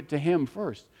bring it to Him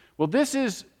first. Well, this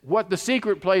is what the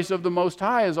secret place of the Most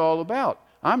High is all about.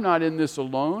 I'm not in this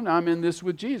alone. I'm in this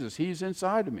with Jesus. He's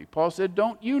inside of me. Paul said,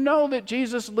 don't you know that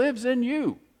Jesus lives in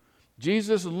you?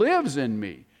 Jesus lives in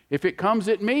me. If it comes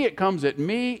at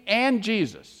me and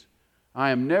Jesus.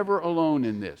 I am never alone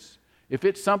in this. If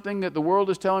it's something that the world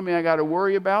is telling me I got to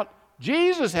worry about,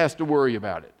 Jesus has to worry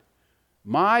about it.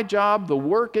 My job, the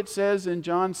work, it says in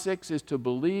John 6, is to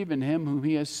believe in Him whom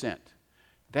He has sent.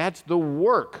 That's the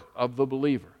work of the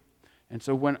believer. And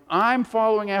so when I'm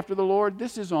following after the Lord,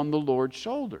 this is on the Lord's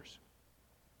shoulders.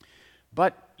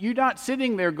 But you're not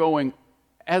sitting there going,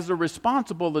 as a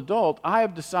responsible adult, I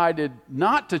have decided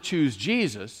not to choose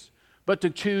Jesus, but to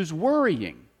choose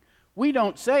worrying. We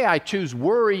don't say, I choose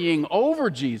worrying over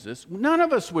Jesus. None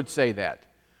of us would say that.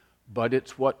 But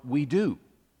it's what we do.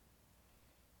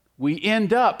 We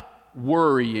end up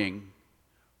worrying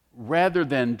rather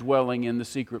than dwelling in the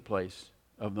secret place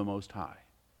of the Most High.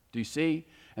 Do you see?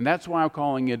 And that's why I'm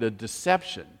calling it a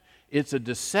deception. It's a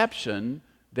deception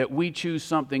that we choose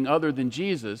something other than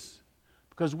Jesus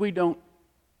because we don't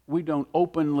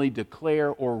openly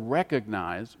declare or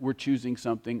recognize we're choosing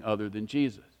something other than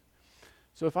Jesus.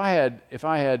 So if I had,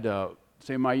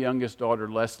 say my youngest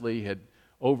daughter Leslie had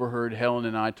overheard Helen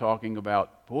and I talking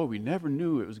about, boy, we never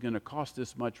knew it was going to cost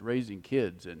this much raising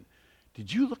kids. And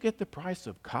did you look at the price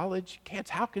of college? Kids,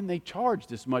 how can they charge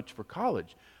this much for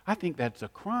college? I think that's a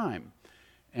crime.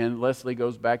 And Leslie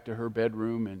goes back to her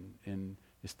bedroom and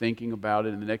is thinking about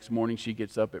it. And the next morning she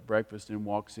gets up at breakfast and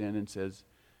walks in and says,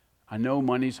 I know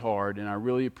money's hard and I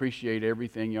really appreciate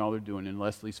everything y'all are doing. And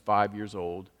Leslie's 5 years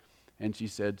old. And she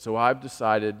said, so I've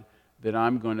decided that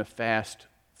I'm going to fast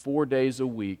 4 days a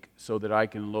week so that I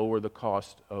can lower the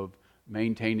cost of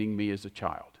maintaining me as a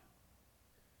child.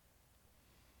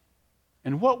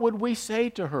 And what would we say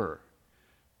to her?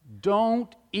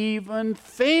 Don't even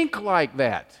think like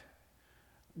that.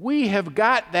 We have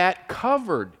got that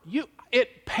covered.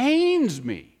 It pains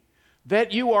me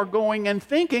that you are going and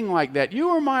thinking like that. You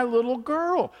are my little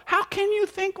girl. How can you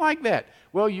think like that?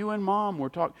 Well, you and Mom were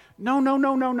talking.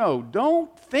 No.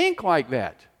 Don't think like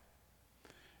that.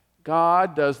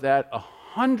 God does that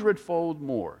 100-fold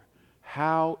more.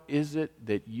 how is it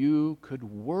that you could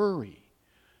worry?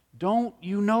 Don't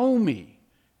you know me?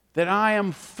 That I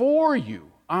am for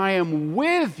you. I am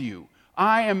with you.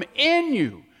 I am in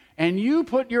you. And you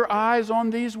put your eyes on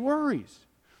these worries.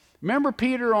 Remember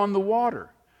Peter on the water.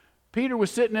 Peter was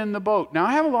sitting in the boat. Now,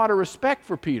 I have a lot of respect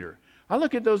for Peter. I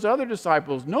look at those other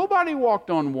disciples. Nobody walked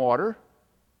on water.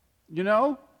 You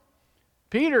know?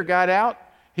 Peter got out.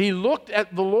 He looked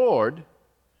at the Lord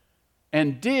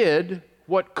and did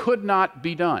what could not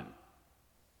be done,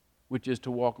 which is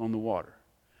to walk on the water.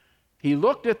 He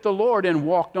looked at the Lord and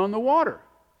walked on the water.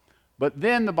 But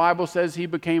then the Bible says he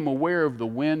became aware of the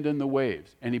wind and the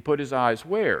waves. And he put his eyes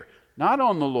where? Not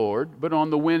on the Lord, but on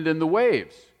the wind and the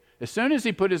waves. As soon as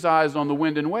he put his eyes on the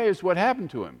wind and waves, what happened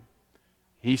to him?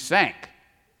 He sank.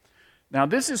 Now,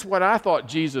 this is what I thought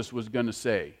Jesus was going to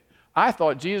say. I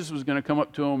thought Jesus was going to come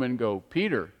up to him and go,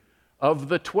 Peter, of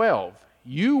the 12,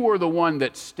 you were the one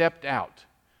that stepped out.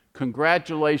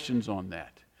 Congratulations on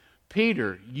that.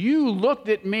 Peter, you looked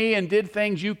at me and did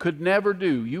things you could never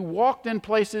do. You walked in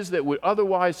places that would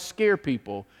otherwise scare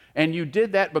people, and you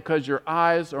did that because your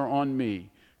eyes are on me.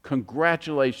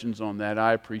 Congratulations on that.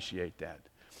 I appreciate that.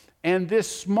 And this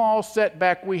small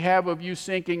setback we have of you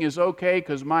sinking is okay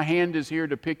because my hand is here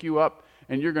to pick you up,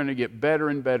 and you're going to get better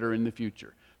and better in the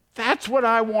future. That's what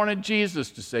I wanted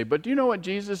Jesus to say. But do you know what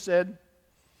Jesus said?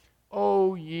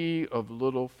 Oh, ye of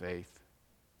little faith.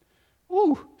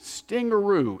 Ooh,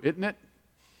 stingaroo, isn't it?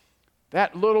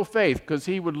 That little faith, because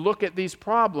he would look at these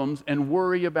problems and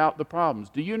worry about the problems.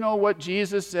 Do you know what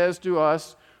Jesus says to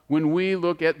us when we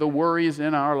look at the worries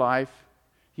in our life?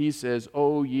 He says,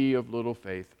 oh, ye of little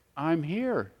faith, I'm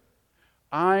here.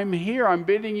 I'm here. I'm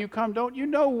bidding you come. Don't you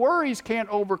know worries can't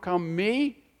overcome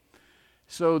me?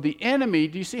 So the enemy,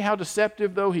 do you see how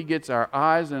deceptive, though? He gets our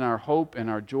eyes and our hope and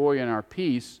our joy and our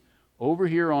peace over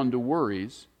here onto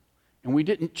worries. And we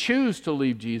didn't choose to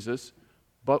leave Jesus,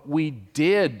 but we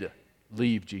did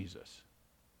leave Jesus.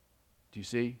 Do you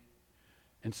see?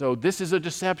 And so this is a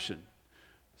deception.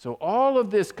 So all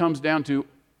of this comes down to,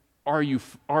 are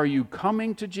you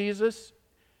coming to Jesus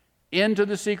into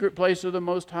the secret place of the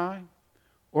Most High?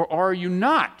 Or are you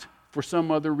not for some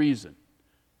other reason,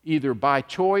 either by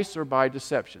choice or by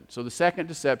deception? So the second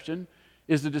deception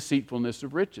is the deceitfulness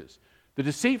of riches. The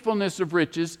deceitfulness of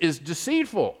riches is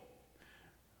deceitful.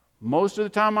 Most of the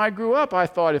time I grew up, I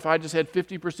thought if I just had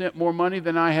 50% more money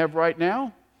than I have right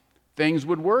now, things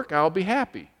would work, I'll be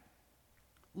happy.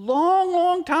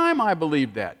 Long time I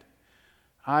believed that.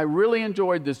 I really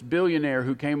enjoyed this billionaire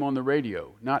who came on the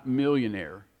radio, not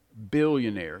millionaire,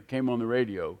 billionaire, came on the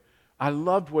radio. I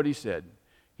loved what he said.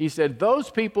 He said,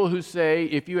 those people who say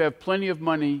if you have plenty of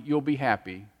money, you'll be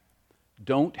happy,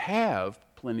 don't have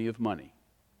plenty of money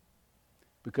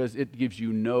because it gives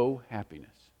you no happiness.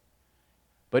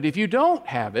 But if you don't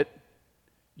have it,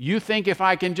 you think if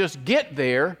I can just get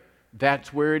there,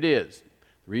 that's where it is.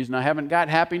 The reason I haven't got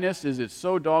happiness is it's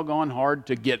so doggone hard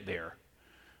to get there.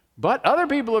 But other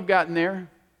people have gotten there,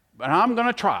 but I'm going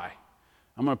to try.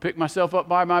 I'm going to pick myself up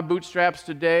by my bootstraps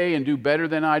today and do better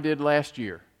than I did last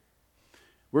year.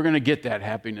 We're going to get that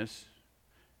happiness.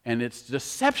 And it's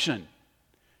deception.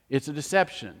 It's a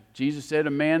deception. Jesus said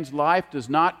a man's life does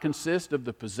not consist of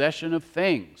the possession of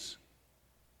things.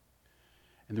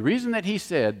 And the reason that he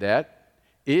said that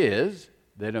is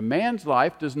that a man's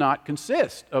life does not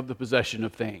consist of the possession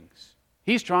of things.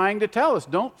 He's trying to tell us,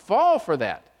 don't fall for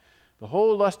that. The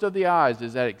whole lust of the eyes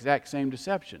is that exact same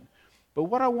deception. But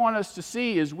what I want us to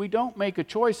see is we don't make a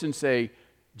choice and say,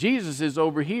 Jesus is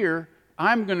over here,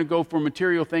 I'm going to go for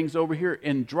material things over here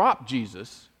and drop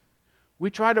Jesus. We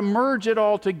try to merge it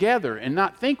all together and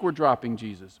not think we're dropping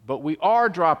Jesus, but we are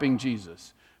dropping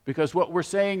Jesus. Because what we're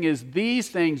saying is these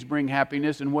things bring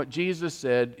happiness, and what Jesus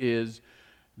said is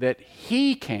that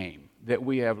He came that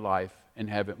we have life and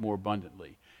have it more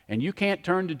abundantly. And you can't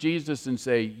turn to Jesus and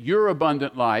say, you're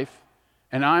abundant life,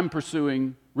 and I'm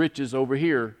pursuing riches over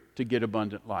here to get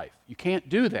abundant life. You can't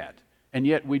do that, and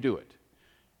yet we do it.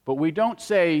 But we don't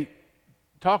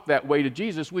talk that way to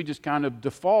Jesus. We just kind of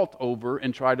default over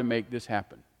and try to make this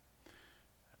happen.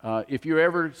 If you're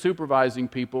ever supervising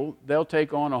people, they'll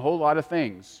take on a whole lot of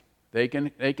things. They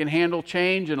can handle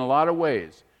change in a lot of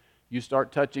ways. You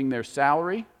start touching their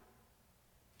salary,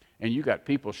 and you got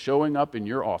people showing up in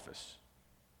your office.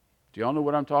 Do y'all know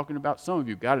what I'm talking about? Some of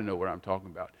you got to know what I'm talking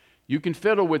about. You can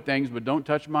fiddle with things, but don't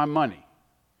touch my money.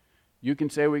 You can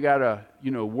say we got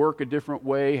to, work a different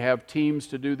way, have teams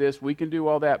to do this. We can do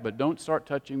all that, but don't start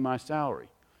touching my salary.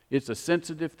 It's a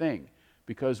sensitive thing.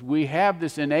 Because we have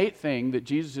this innate thing that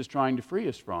Jesus is trying to free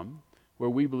us from, where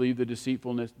we believe the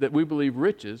deceitfulness, that we believe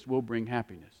riches will bring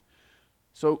happiness.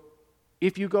 So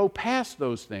If you go past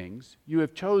those things, you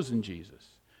have chosen Jesus.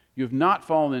 You have not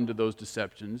fallen into those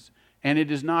deceptions, and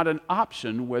it is not an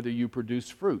option whether you produce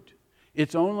fruit.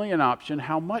 It's only an option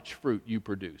how much fruit you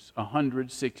produce,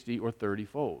 100, 60, or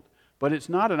 30-fold. But it's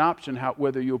not an option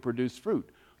whether you'll produce fruit.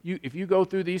 If you go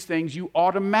through these things, you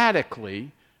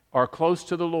automatically are close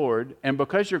to the Lord, and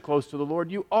because you're close to the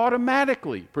Lord, you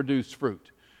automatically produce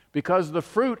fruit. Because the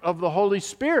fruit of the Holy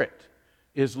Spirit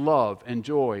is love and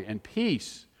joy and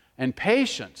peace and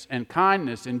patience and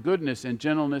kindness and goodness and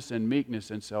gentleness and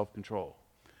meekness and self-control.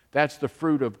 That's the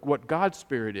fruit of what God's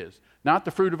Spirit is. Not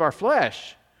the fruit of our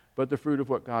flesh, but the fruit of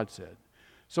what God said.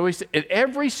 So he said, at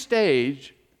every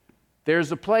stage,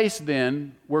 there's a place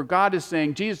then where God is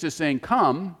saying, Jesus is saying,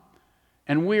 come,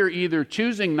 and we're either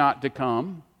choosing not to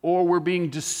come or we're being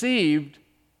deceived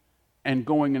and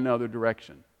going another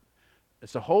direction.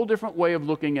 It's a whole different way of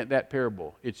looking at that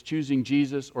parable. It's choosing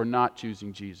Jesus or not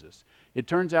choosing Jesus. It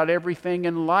turns out everything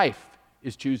in life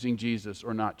is choosing Jesus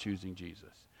or not choosing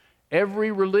Jesus.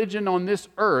 Every religion on this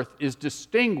earth is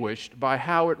distinguished by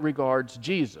how it regards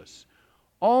Jesus.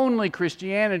 Only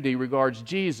Christianity regards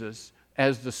Jesus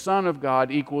as the Son of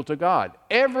God equal to God.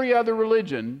 Every other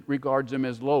religion regards him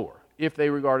as lower, if they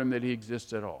regard him that he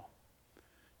exists at all.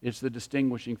 It's the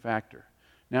distinguishing factor.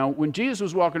 Now, when Jesus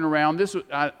was walking around,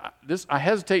 I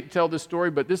hesitate to tell this story,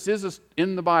 but this is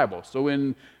in the Bible. So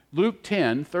in Luke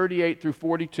 10, 38 through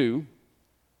 42,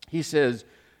 he says,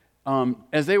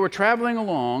 as they were traveling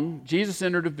along, Jesus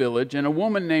entered a village, and a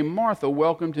woman named Martha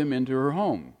welcomed him into her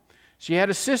home. She had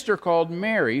a sister called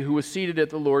Mary who was seated at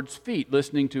the Lord's feet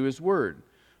listening to his word.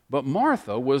 But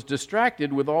Martha was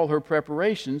distracted with all her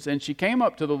preparations, and she came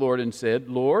up to the Lord and said,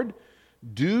 Lord,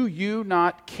 do you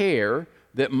not care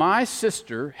that my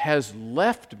sister has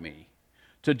left me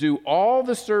to do all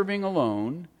the serving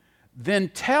alone? Then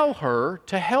tell her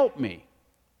to help me.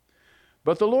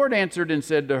 But the Lord answered and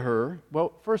said to her,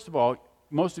 well, first of all,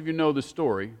 most of you know the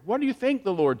story. What do you think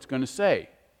the Lord's going to say?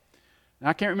 Now,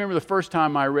 I can't remember the first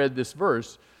time I read this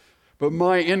verse, but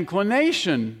my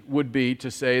inclination would be to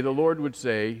say, the Lord would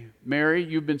say, Mary,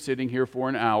 you've been sitting here for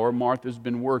an hour. Martha's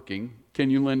been working. Can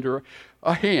you lend her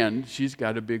a hand? She's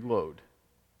got a big load.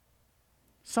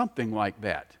 Something like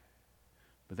that.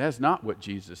 But that's not what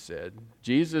Jesus said.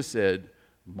 Jesus said,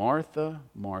 Martha,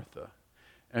 Martha.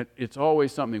 And it's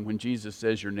always something when Jesus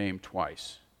says your name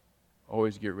twice.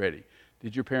 Always get ready.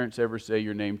 Did your parents ever say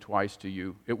your name twice to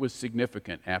you? It was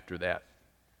significant after that.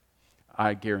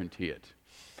 I guarantee it.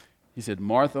 He said,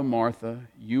 Martha, Martha,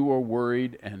 you are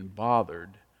worried and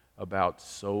bothered about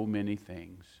so many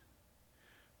things.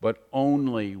 But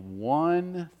only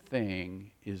one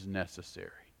thing is necessary.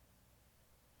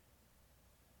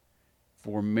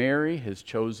 For Mary has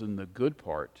chosen the good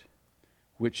part,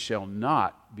 which shall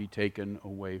not be taken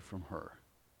away from her.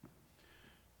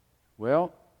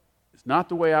 Well, it's not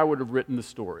the way I would have written the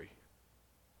story.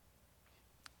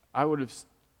 I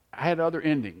had other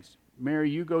endings.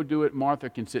 Mary, you go do it. Martha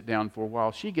can sit down for a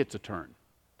while. She gets a turn.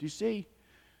 Do you see?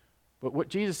 But what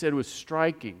Jesus said was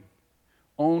striking.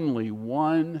 Only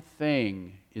one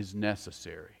thing is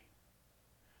necessary.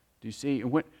 Do you see?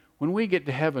 And when we get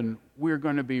to heaven, we're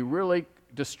going to be really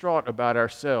distraught about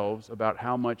ourselves, about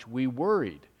how much we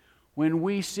worried. When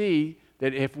we see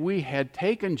that if we had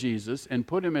taken Jesus and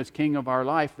put him as king of our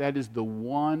life, that is the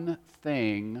one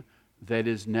thing that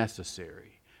is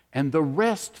necessary. And the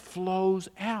rest flows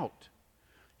out.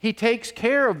 He takes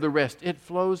care of the rest. It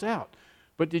flows out.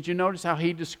 But did you notice how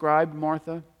he described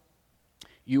Martha?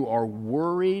 You are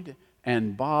worried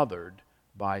and bothered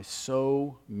by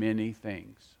so many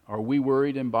things. Are we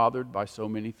worried and bothered by so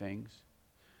many things?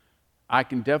 I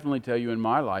can definitely tell you in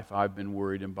my life I've been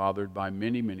worried and bothered by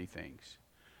many, many things.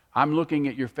 I'm looking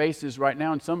at your faces right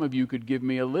now, and some of you could give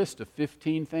me a list of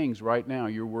 15 things right now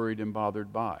you're worried and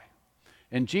bothered by.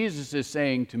 And Jesus is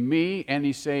saying to me, and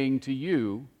he's saying to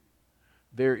you,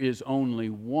 there is only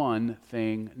one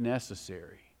thing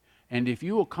necessary. And if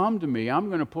you will come to me, I'm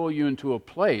going to pull you into a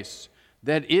place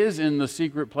that is in the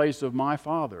secret place of my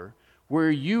Father,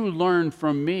 where you learn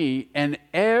from me, and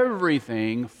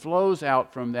everything flows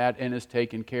out from that and is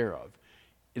taken care of.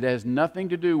 It has nothing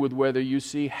to do with whether you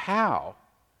see how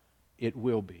it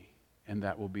will be, and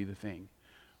that will be the thing.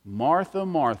 Martha,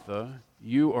 Martha,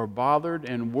 you are bothered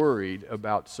and worried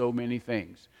about so many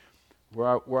things.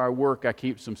 Where I work, I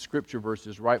keep some scripture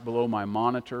verses right below my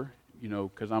monitor,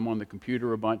 because I'm on the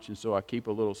computer a bunch, and so I keep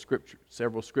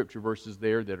several scripture verses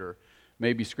there that are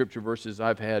maybe scripture verses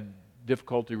I've had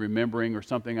difficulty remembering or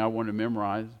something I want to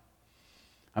memorize.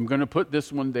 I'm going to put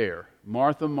this one there.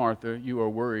 Martha, Martha, you are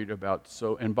worried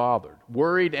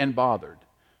worried and bothered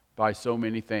by so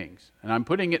many things. And I'm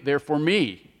putting it there for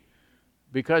me,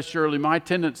 because surely my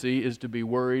tendency is to be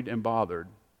worried and bothered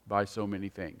by so many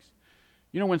things.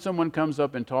 You know, when someone comes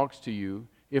up and talks to you,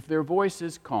 if their voice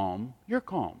is calm, you're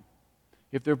calm.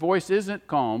 If their voice isn't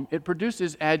calm, it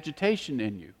produces agitation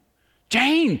in you.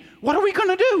 Jane, what are we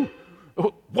going to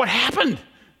do? What happened?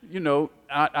 You know,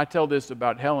 I tell this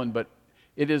about Helen, but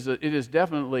it is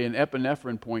definitely an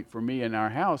epinephrine point for me in our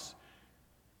house.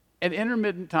 At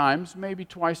intermittent times, maybe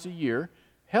twice a year,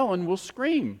 Helen will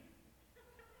scream.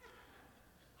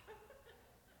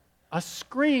 A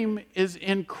scream is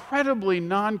incredibly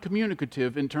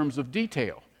non-communicative in terms of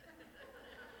detail.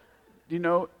 You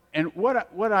know, and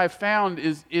what I found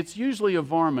is it's usually a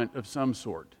varmint of some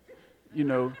sort. You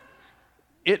know,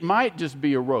 it might just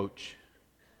be a roach.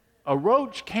 A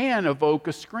roach can evoke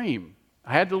a scream.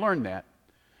 I had to learn that.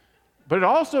 But it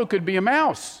also could be a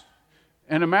mouse,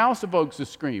 and a mouse evokes a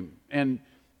scream. And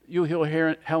you'll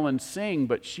hear Helen sing,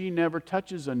 but she never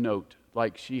touches a note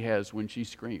like she has when she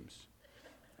screams.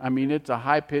 I mean, it's a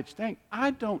high-pitched thing.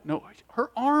 I don't know.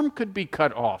 Her arm could be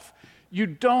cut off. You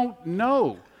don't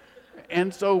know.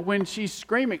 And so when she's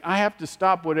screaming, I have to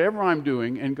stop whatever I'm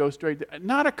doing and go straight to,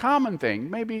 not a common thing.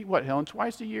 Maybe, Helen,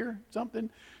 twice a year, something?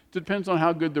 Depends on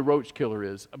how good the roach killer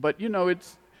is. But, you know,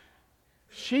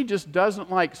 she just doesn't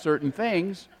like certain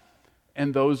things,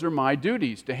 and those are my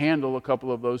duties, to handle a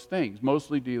couple of those things,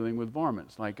 mostly dealing with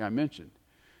varmints, like I mentioned.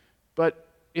 But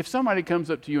if somebody comes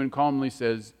up to you and calmly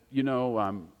says, you know,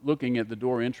 I'm looking at the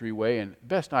door entryway, and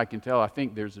best I can tell, I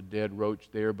think there's a dead roach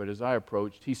there, but as I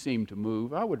approached, he seemed to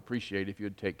move. I would appreciate if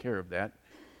you'd take care of that.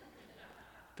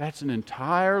 That's an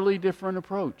entirely different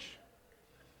approach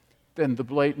than the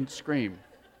blatant scream.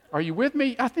 Are you with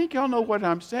me? I think y'all know what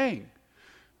I'm saying.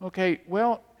 Okay,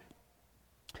 well,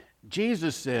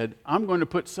 Jesus said, I'm going to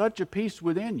put such a peace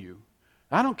within you.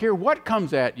 I don't care what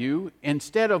comes at you.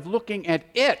 Instead of looking at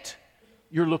it,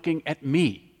 you're looking at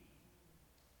me.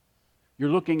 You're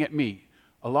looking at me.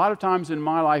 A lot of times in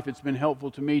my life, it's been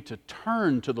helpful to me to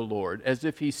turn to the Lord as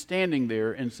if He's standing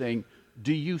there and saying,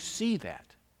 do you see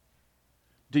that?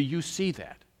 Do you see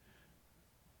that?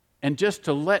 And just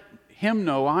to let Him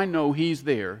know, I know He's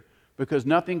there, because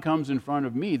nothing comes in front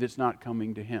of me that's not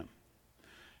coming to Him.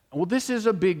 Well, this is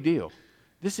a big deal.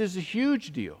 This is a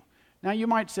huge deal. Now, you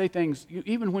might say things,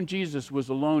 even when Jesus was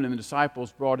alone and the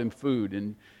disciples brought Him food.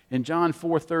 And in John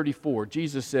 4:34,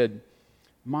 Jesus said,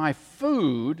 my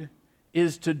food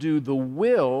is to do the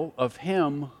will of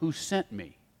Him who sent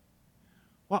me.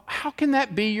 Well, how can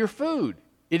that be your food?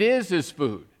 It is His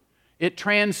food. It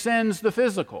transcends the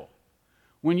physical.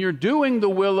 When you're doing the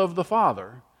will of the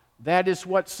Father, that is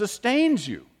what sustains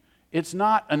you. It's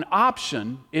not an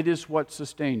option, it is what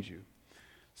sustains you.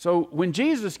 So when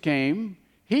Jesus came,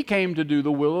 He came to do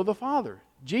the will of the Father.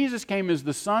 Jesus came as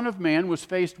the Son of Man, was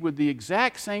faced with the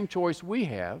exact same choice we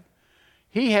have.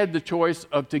 He had the choice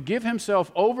of to give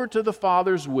Himself over to the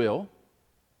Father's will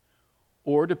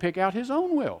or to pick out His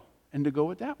own will and to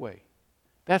go it that way.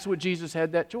 That's what Jesus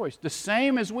had, that choice. The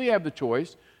same as we have the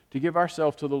choice to give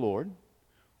ourselves to the Lord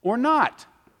or not.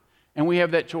 And we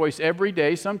have that choice every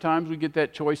day. Sometimes we get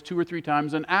that choice 2 or 3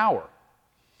 times an hour.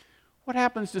 What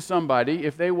happens to somebody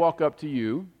if they walk up to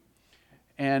you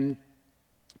and,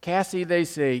 Cassie, they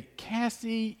say,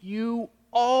 Cassie, you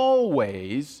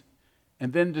always,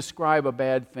 and then describe a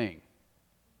bad thing?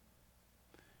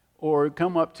 Or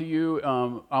come up to you,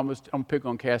 I'm pick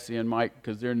on Cassie and Mike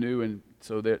because they're new and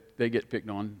so that they get picked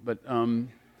on. But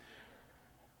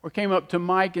or came up to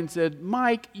Mike and said,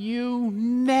 Mike, you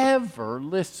never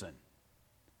listen.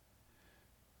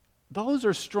 Those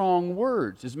are strong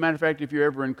words. As a matter of fact, if you're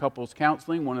ever in couples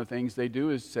counseling, one of the things they do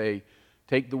is say,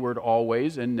 take the word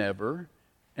always and never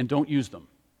and don't use them.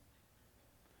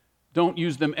 Don't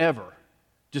use them ever.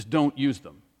 Just don't use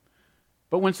them.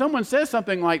 But when someone says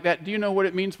something like that, do you know what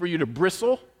it means for you to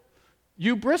bristle?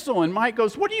 You bristle, and Mike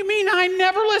goes, what do you mean I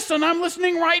never listen? I'm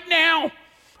listening right now.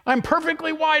 I'm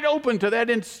perfectly wide open to that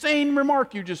insane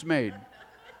remark you just made.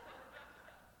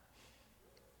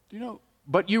 Do you know?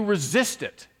 But you resist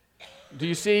it. Do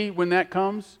you see when that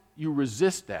comes? You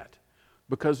resist that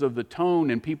because of the tone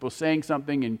and people saying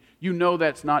something and you know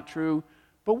that's not true.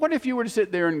 But what if you were to sit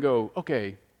there and go,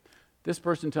 okay, this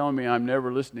person telling me I'm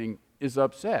never listening is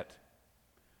upset.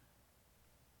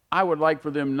 I would like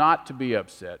for them not to be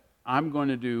upset. I'm going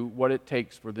to do what it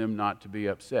takes for them not to be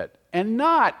upset. And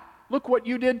not, look what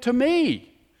you did to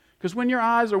me. Because when your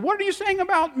eyes are, what are you saying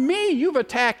about me? You've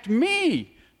attacked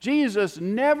me. Jesus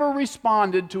never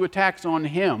responded to attacks on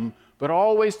Him, but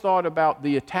always thought about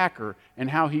the attacker and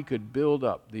how He could build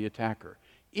up the attacker.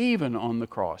 Even on the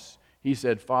cross, He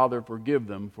said, Father, forgive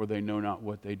them, for they know not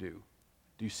what they do.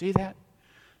 Do you see that?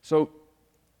 So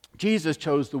Jesus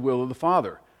chose the will of the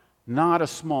Father. not a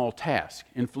small task.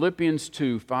 In Philippians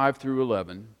 2, 5 through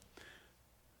 11,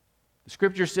 the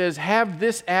Scripture says, "Have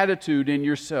this attitude in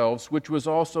yourselves, which was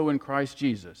also in Christ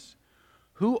Jesus,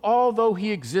 who, although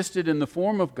he existed in the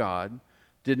form of God,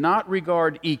 did not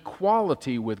regard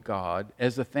equality with God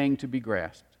as a thing to be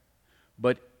grasped,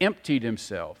 but emptied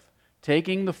himself,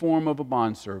 taking the form of a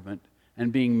bondservant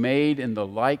and being made in the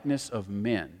likeness of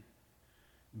men.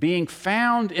 Being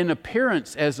found in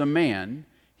appearance as a man,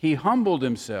 he humbled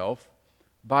himself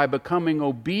by becoming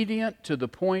obedient to the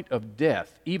point of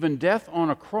death, even death on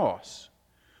a cross.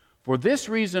 For this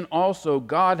reason also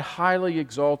God highly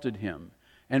exalted him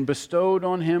and bestowed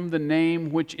on him the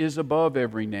name which is above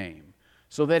every name,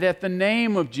 so that at the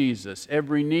name of Jesus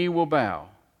every knee will bow,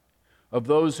 of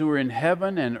those who are in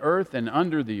heaven and earth and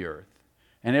under the earth,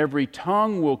 and every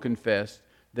tongue will confess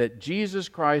that Jesus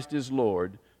Christ is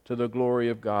Lord, to the glory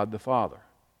of God the Father."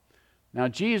 Now,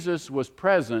 Jesus was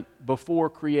present before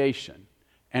creation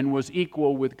and was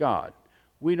equal with God.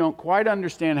 We don't quite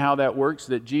understand how that works,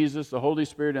 that Jesus, the Holy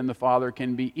Spirit, and the Father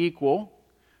can be equal,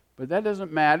 but that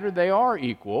doesn't matter. They are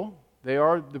equal. They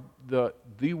are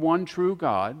the one true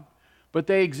God, but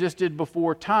they existed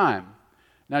before time.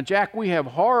 Now, Jack, we have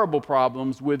horrible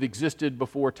problems with existed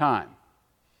before time.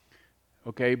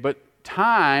 Okay, but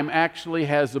time actually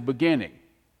has a beginning.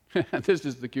 This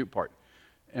is the cute part.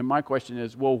 And my question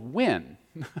is, well, when?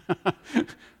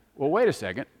 Well, wait a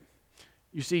second.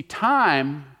 You see,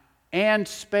 time and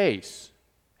space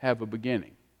have a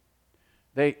beginning.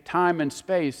 Time and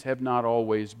space have not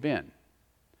always been.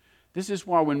 This is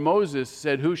why when Moses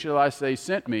said, "Who shall I say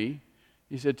sent me?"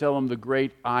 he said, "Tell him the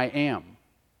great I am."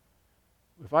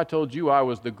 If I told you I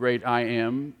was the great I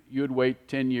am, you'd wait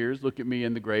 10 years, look at me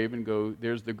in the grave, and go,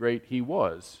 "There's the great he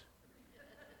was."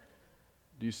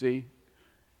 Do you see?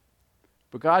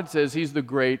 But God says he's the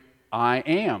great I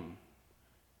am.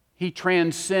 He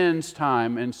transcends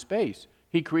time and space.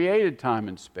 He created time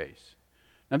and space.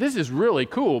 Now this is really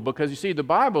cool because you see the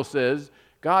Bible says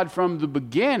God from the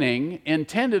beginning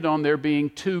intended on there being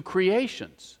two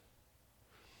creations.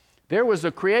 There was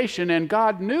a creation and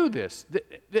God knew this.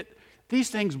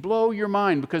 These things blow your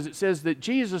mind because it says that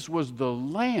Jesus was the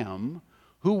Lamb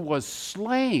who was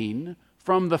slain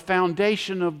from the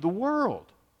foundation of the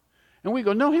world. And we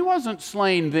go, no, he wasn't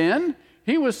slain then.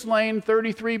 He was slain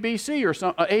 33 BC or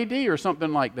AD or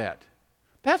something like that.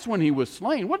 That's when he was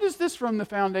slain. What is this from the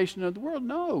foundation of the world?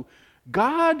 No.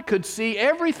 God could see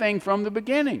everything from the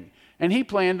beginning. And he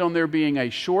planned on there being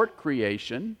a short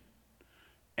creation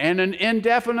and an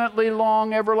indefinitely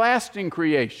long, everlasting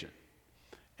creation.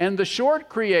 And the short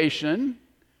creation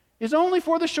is only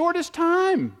for the shortest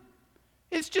time.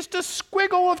 It's just a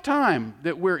squiggle of time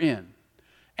that we're in.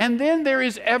 And then there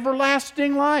is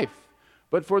everlasting life.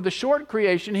 But for the short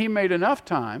creation, he made enough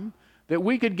time that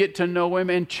we could get to know him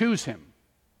and choose him.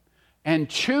 And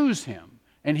choose him.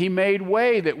 And he made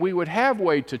way that we would have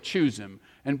way to choose him.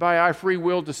 And by our free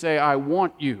will to say, "I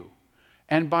want you."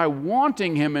 And by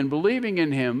wanting him and believing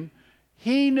in him,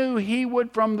 he knew he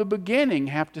would from the beginning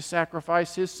have to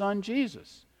sacrifice his son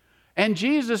Jesus. And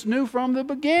Jesus knew from the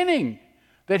beginning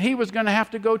that he was going to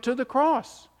have to go to the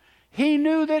cross. He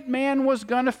knew that man was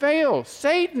going to fail.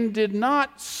 Satan did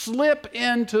not slip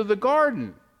into the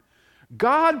garden.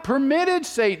 God permitted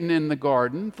Satan in the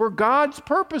garden for God's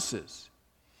purposes.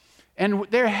 And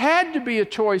there had to be a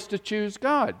choice to choose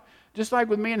God. Just like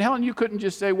with me and Helen, you couldn't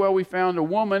just say, well, we found a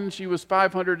woman, she was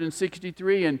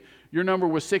 563, and your number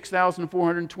was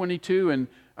 6,422, and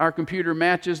our computer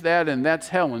matches that, and that's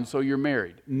Helen, so you're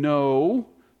married. No,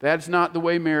 that's not the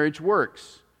way marriage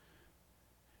works.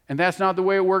 And that's not the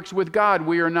way it works with God.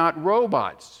 We are not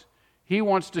robots. He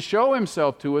wants to show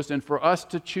himself to us and for us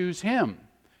to choose him.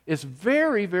 It's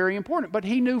very, very important. But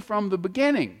he knew from the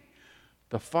beginning.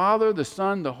 The Father, the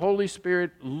Son, the Holy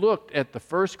Spirit looked at the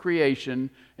first creation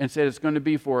and said it's going to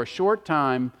be for a short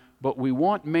time, but we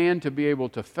want man to be able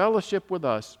to fellowship with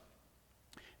us.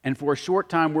 And for a short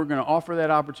time, we're going to offer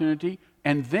that opportunity,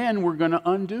 and then we're going to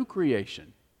undo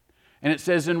creation. And it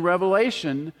says in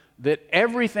Revelation that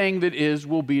everything that is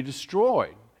will be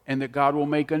destroyed, and that God will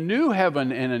make a new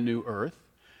heaven and a new earth.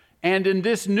 And in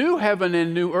this new heaven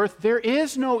and new earth, there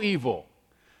is no evil.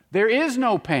 There is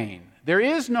no pain. There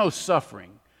is no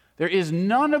suffering. There is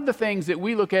none of the things that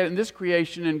we look at in this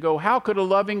creation and go, how could a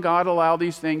loving God allow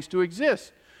these things to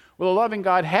exist? Well, a loving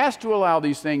God has to allow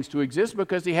these things to exist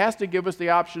because he has to give us the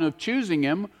option of choosing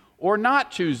him or not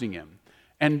choosing him.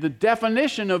 And the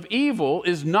definition of evil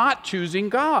is not choosing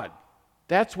God.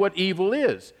 That's what evil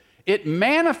is. It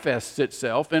manifests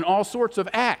itself in all sorts of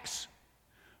acts.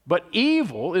 But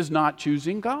evil is not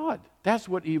choosing God. That's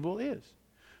what evil is.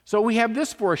 So we have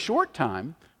this for a short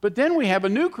time, But then we have a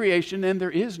new creation and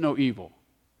there is no evil.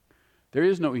 There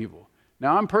is no evil.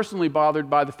 Now, I'm personally bothered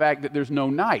by the fact that there's no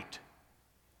night.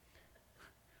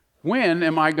 When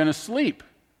am I going to sleep?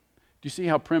 Do you see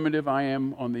how primitive I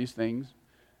am on these things?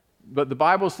 But the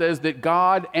Bible says that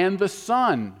God and the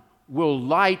sun will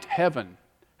light heaven.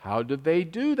 How did they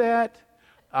do that?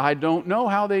 I don't know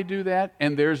how they do that.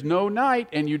 And there's no night,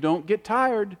 and you don't get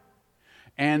tired.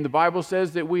 And the Bible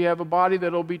says that we have a body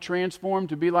that will be transformed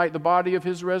to be like the body of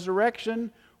his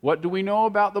resurrection. What do we know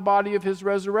about the body of his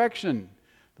resurrection?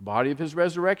 The body of his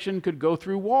resurrection could go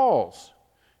through walls.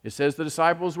 It says the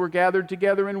disciples were gathered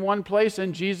together in one place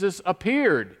and Jesus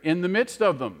appeared in the midst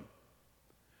of them.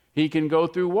 He can go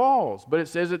through walls. But it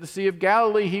says at the Sea of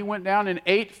Galilee he went down and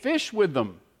ate fish with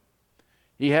them.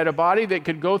 He had a body that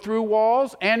could go through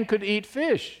walls and could eat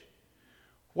fish.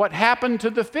 What happened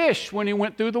to the fish when he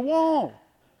went through the wall?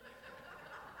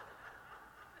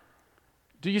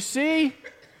 Do you see?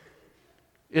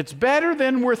 It's better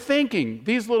than we're thinking.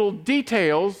 These little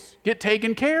details get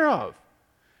taken care of.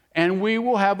 And we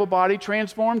will have a body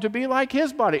transformed to be like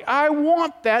his body. I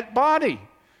want that body.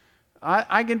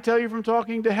 I can tell you from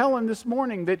talking to Helen this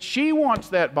morning that she wants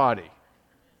that body.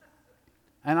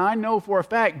 And I know for a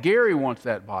fact Gary wants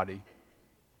that body.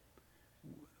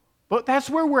 But that's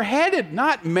where we're headed,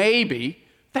 not maybe.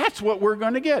 That's what we're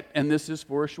going to get. And this is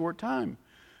for a short time.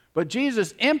 But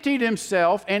Jesus emptied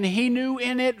himself, and he knew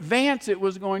in advance it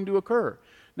was going to occur.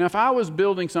 Now, if I was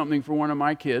building something for one of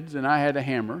my kids, and I had a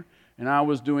hammer, and I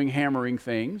was doing hammering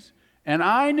things, and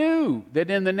I knew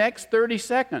that in the next 30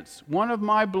 seconds, one of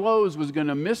my blows was going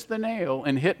to miss the nail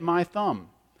and hit my thumb,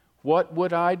 what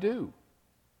would I do?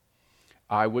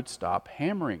 I would stop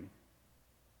hammering.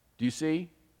 Do you see?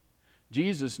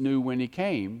 Jesus knew when he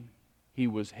came, he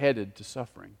was headed to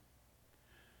suffering.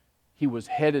 He was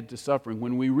headed to suffering.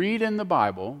 When we read in the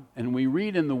Bible, and we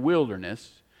read in the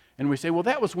wilderness, and we say, well,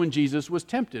 that was when Jesus was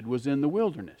tempted, was in the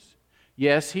wilderness.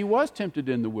 Yes, he was tempted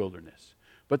in the wilderness.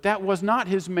 But that was not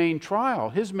his main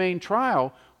trial. His main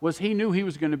trial was he knew he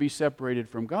was going to be separated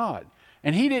from God.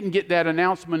 And he didn't get that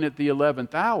announcement at the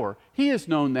 11th hour. He has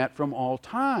known that from all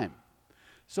time.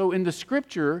 So in the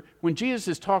scripture, when Jesus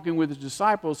is talking with his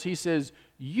disciples, he says,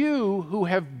 you who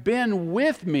have been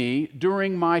with me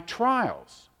during my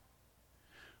trials.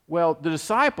 Well, the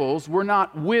disciples were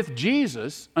not with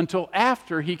Jesus until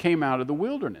after he came out of the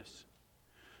wilderness.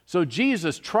 So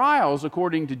Jesus' trials,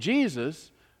 according to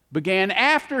Jesus, began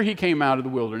after he came out of the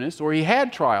wilderness, or he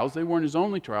had trials. They weren't his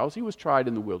only trials. He was tried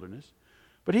in the wilderness.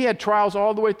 But he had trials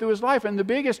all the way through his life, and the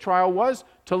biggest trial was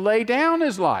to lay down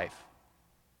his life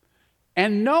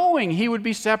and knowing he would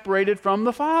be separated from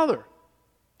the Father.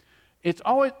 It's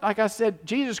always, like I said,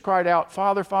 Jesus cried out,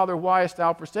 Father, Father, why hast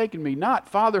thou forsaken me? Not,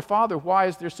 Father, Father, why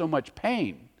is there so much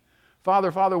pain?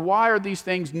 Father, Father, why are these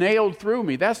things nailed through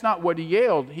me? That's not what he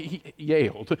yelled. He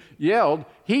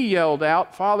yelled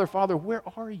out, Father, Father, where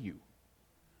are you?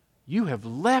 You have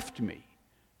left me.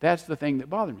 That's the thing that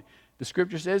bothered me. The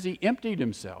scripture says he emptied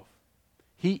himself.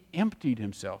 He emptied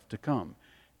himself to come.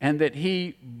 And that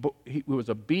he was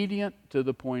obedient to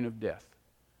the point of death.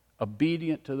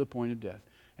 Obedient to the point of death.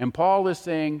 And Paul is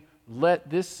saying, let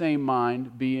this same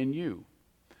mind be in you.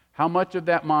 How much of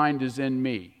that mind is in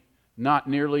me? Not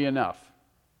nearly enough.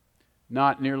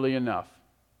 Not nearly enough.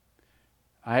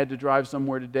 I had to drive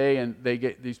somewhere today, and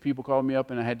these people called me up,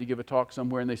 and I had to give a talk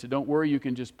somewhere, and they said, don't worry, you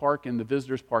can just park in the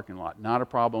visitor's parking lot. Not a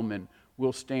problem, and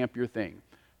we'll stamp your thing.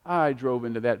 I drove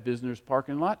into that visitor's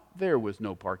parking lot. There was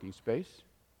no parking space.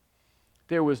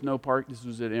 There was no this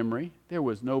was at Emory. There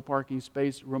was no parking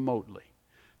space remotely.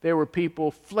 There were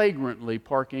people flagrantly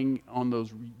parking on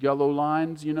those yellow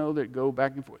lines, that go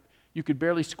back and forth. You could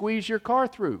barely squeeze your car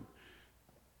through.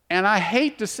 And I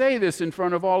hate to say this in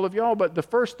front of all of y'all, but the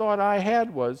first thought I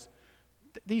had was,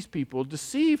 these people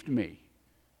deceived me.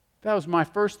 That was my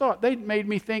first thought. They made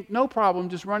me think, no problem,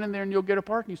 just run in there and you'll get a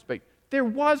parking space. There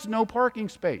was no parking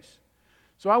space.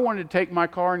 So I wanted to take my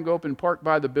car and go up and park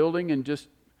by the building and just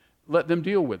let them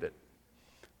deal with it.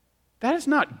 That is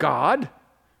not God.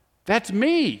 That's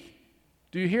me.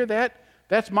 Do you hear that?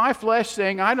 That's my flesh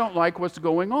saying, I don't like what's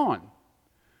going on.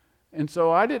 And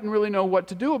so I didn't really know what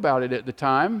to do about it at the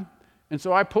time. And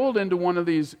so I pulled into one of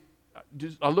these.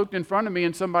 I looked in front of me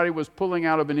and somebody was pulling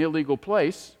out of an illegal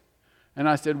place. And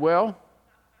I said, well,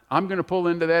 I'm going to pull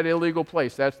into that illegal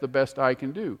place. That's the best I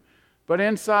can do. But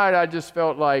inside I just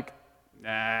felt like,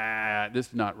 this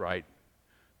is not right.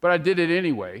 But I did it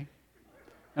anyway.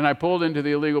 And I pulled into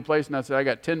the illegal place and I said, I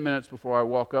got 10 minutes before I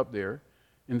walk up there.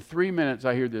 In 3 minutes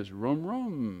I hear this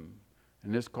room.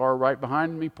 And this car right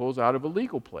behind me pulls out of a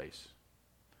legal place.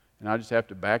 And I just have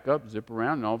to back up, zip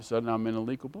around, and all of a sudden I'm in a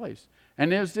legal place.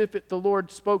 And as if the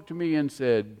Lord spoke to me and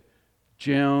said,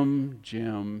 Jim,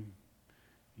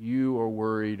 you are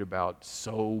worried about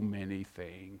so many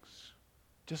things.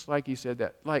 Just like he said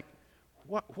that. Like,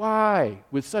 why,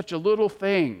 with such a little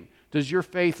thing, does your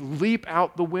faith leap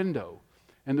out the window?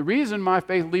 And the reason my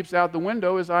faith leaps out the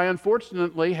window is I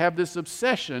unfortunately have this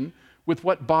obsession with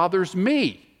what bothers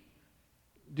me.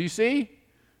 Do you see?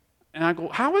 And I go,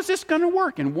 how is this going to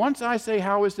work? And once I say,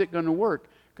 how is it going to work?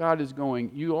 God is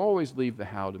going, you always leave the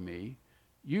how to me.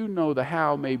 You know the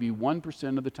how maybe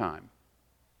 1% of the time.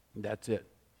 That's it.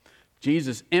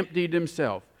 Jesus emptied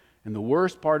himself. And the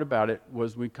worst part about it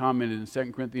was we commented in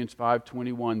 2 Corinthians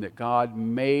 5:21 that God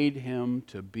made him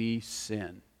to be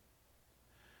sin.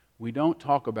 We don't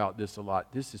talk about this a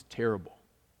lot. This is terrible.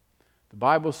 The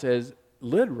Bible says,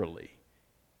 literally,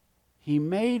 he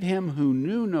made him who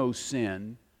knew no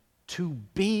sin to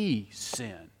be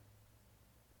sin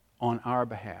on our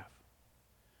behalf.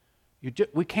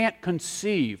 We can't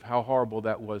conceive how horrible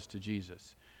that was to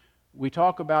Jesus. We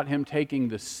talk about him taking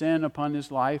the sin upon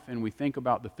his life, and we think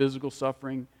about the physical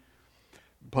suffering,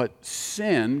 but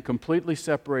sin completely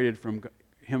separated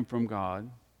him from God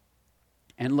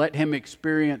and let him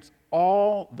experience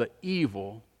all the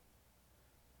evil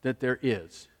that there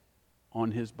is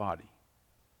on his body.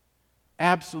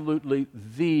 Absolutely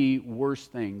the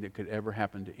worst thing that could ever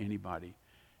happen to anybody.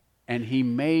 And he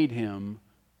made him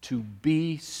to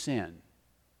be sin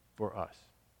for us.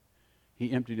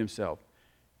 He emptied himself.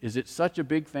 Is it such a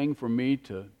big thing for me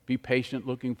to be patient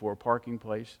looking for a parking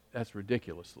place? That's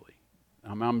ridiculously.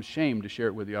 I'm ashamed to share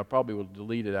it with you. I probably will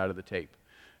delete it out of the tape,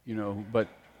 but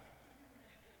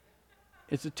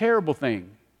it's a terrible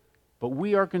thing. But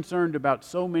we are concerned about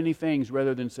so many things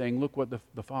rather than saying, look what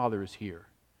the Father is here.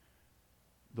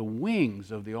 The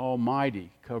wings of the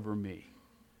Almighty cover me.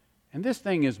 And this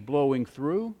thing is blowing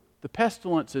through. The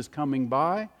pestilence is coming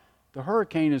by. The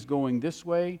hurricane is going this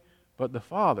way, but the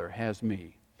Father has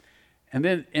me. And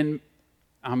then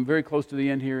I'm very close to the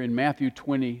end here, in Matthew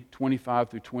 20:25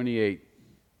 through 28,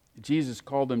 Jesus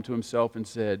called them to himself and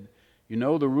said, the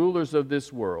rulers of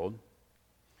this world,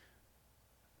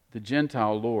 the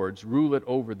Gentile lords, rule it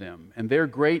over them, and their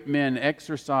great men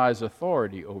exercise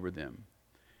authority over them.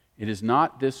 It is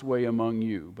not this way among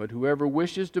you, but whoever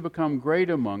wishes to become great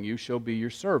among you shall be your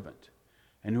servant,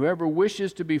 and whoever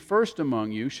wishes to be first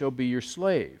among you shall be your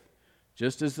slave.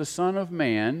 Just as the Son of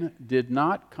Man did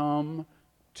not come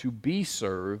to be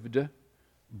served,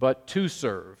 but to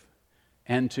serve,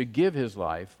 and to give his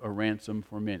life a ransom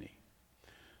for many.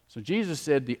 So Jesus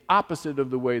said the opposite of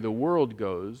the way the world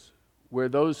goes, where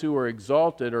those who are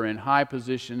exalted are in high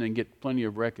position and get plenty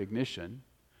of recognition.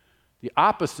 The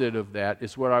opposite of that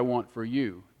is what I want for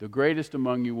you. The greatest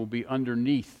among you will be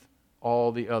underneath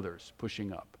all the others,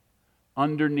 pushing up.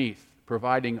 Underneath,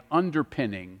 providing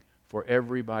underpinning for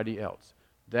everybody else.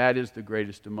 That is the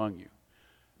greatest among you.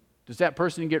 Does that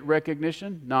person get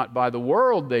recognition? Not by the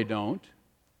world, they don't,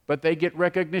 but they get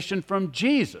recognition from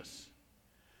Jesus.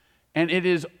 And it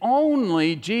is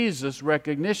only Jesus'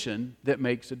 recognition that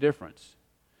makes a difference.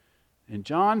 In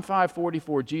John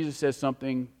 5:44, Jesus says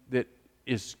something that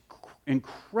is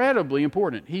incredibly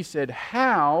important. He said,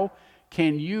 how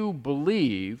can you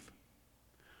believe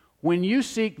when you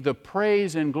seek the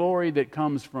praise and glory that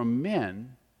comes from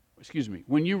men,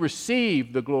 when you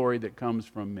receive the glory that comes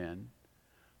from men,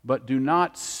 but do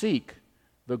not seek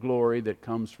the glory that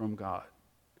comes from God?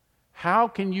 How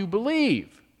can you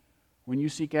believe when you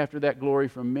seek after that glory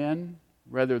from men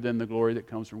rather than the glory that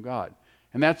comes from God?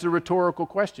 And that's a rhetorical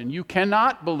question. You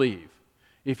cannot believe.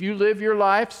 If you live your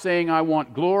life saying, I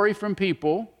want glory from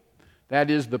people,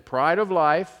 that is the pride of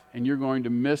life, and you're going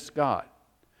to miss God.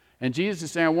 And Jesus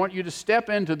is saying, I want you to step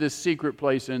into this secret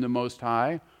place in the Most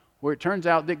High, where it turns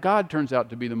out that God turns out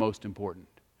to be the most important.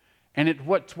 And it's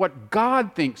what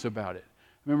God thinks about it.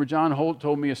 Remember, John Holt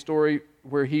told me a story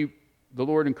where the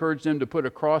Lord encouraged him to put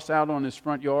a cross out on his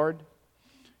front yard.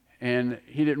 And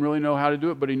he didn't really know how to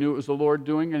do it, but he knew it was the Lord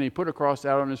doing it. And he put a cross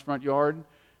out on his front yard.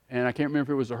 And I can't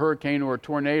remember if it was a hurricane or a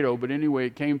tornado, but anyway,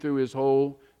 it came through his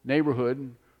whole neighborhood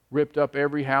and ripped up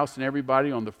every house and everybody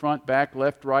on the front, back,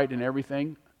 left, right, and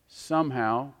everything.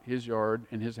 Somehow, his yard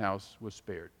and his house was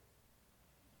spared.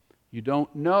 You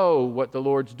don't know what the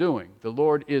Lord's doing. The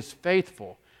Lord is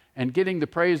faithful. And getting the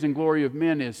praise and glory of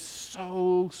men is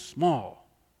so small.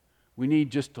 We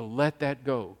need just to let that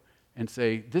go and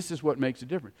say, this is what makes a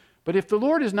difference. But if the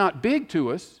Lord is not big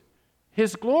to us,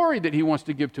 his glory that he wants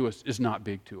to give to us is not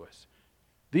big to us.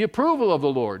 The approval of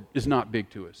the Lord is not big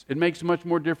to us. It makes much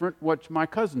more different what my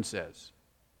cousin says.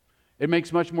 It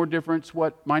makes much more difference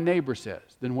what my neighbor says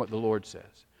than what the Lord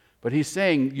says. But he's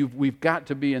saying we've got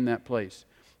to be in that place,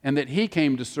 and that he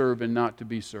came to serve and not to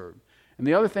be served. And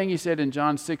the other thing he said in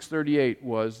John 6:38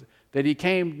 was that he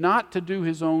came not to do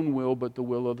his own will, but the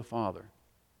will of the Father.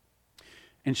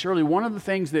 And surely one of the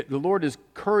things that the Lord is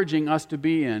encouraging us to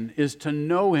be in is to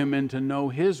know him and to know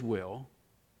his will.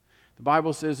 The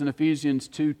Bible says in Ephesians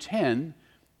 2:10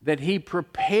 that he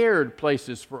prepared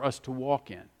places for us to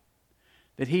walk in,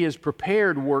 that he has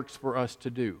prepared works for us to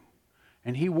do.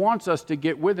 And he wants us to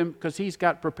get with him because he's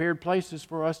got prepared places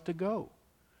for us to go.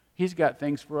 He's got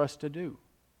things for us to do.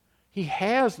 He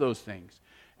has those things.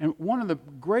 And one of the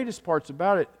greatest parts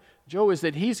about it, Joe, is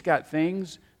that he's got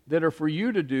things that are for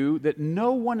you to do that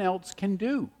no one else can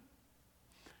do.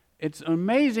 It's an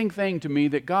amazing thing to me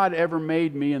that God ever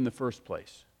made me in the first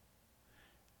place.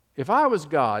 If I was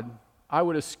God, I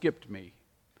would have skipped me.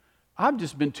 I've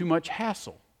just been too much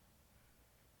hassle.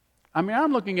 I mean,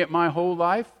 I'm looking at my whole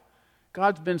life.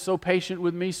 God's been so patient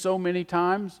with me so many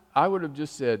times. I would have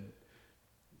just said,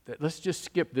 let's just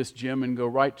skip this gym and go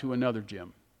right to another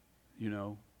gym,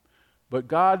 But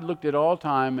God looked at all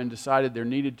time and decided there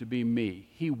needed to be me.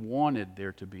 He wanted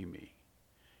there to be me.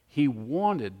 He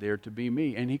wanted there to be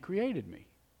me, and he created me.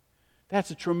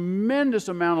 That's a tremendous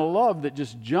amount of love that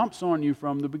just jumps on you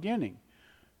from the beginning.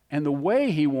 And the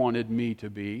way he wanted me to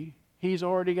be, he's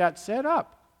already got set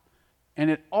up. And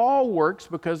it all works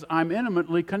because I'm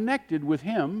intimately connected with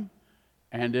him,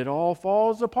 and it all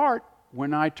falls apart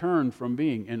when I turn from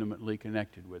being intimately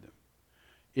connected with him.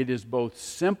 It is both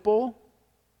simple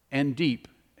and deep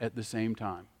at the same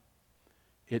time.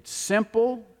 It's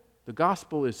simple, the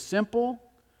gospel is simple,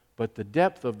 but the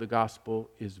depth of the gospel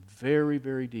is very,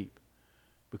 very deep.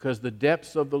 Because the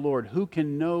depths of the Lord, who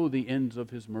can know the ends of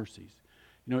his mercies?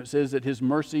 It says that his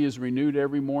mercy is renewed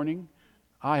every morning.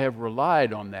 I have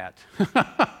relied on that.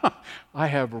 I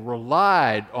have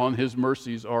relied on his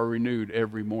mercies are renewed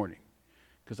every morning.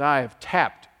 Because I have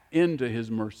tapped into his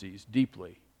mercies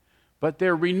deeply. But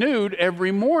they're renewed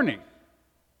every morning.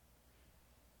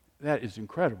 That is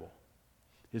incredible.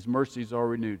 His mercies are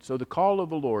renewed. So the call of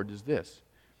the Lord is this.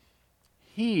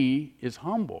 He is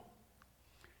humble.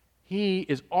 He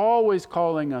is always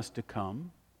calling us to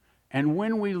come. And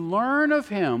when we learn of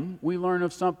him, we learn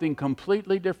of something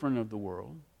completely different of the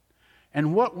world.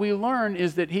 And what we learn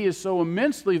is that he is so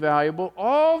immensely valuable,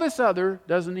 all this other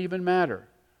doesn't even matter.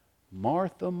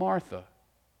 Martha, Martha.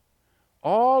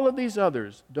 All of these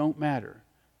others don't matter.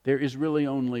 There is really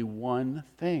only one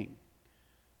thing.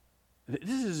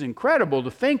 This is incredible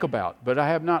to think about, but I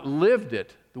have not lived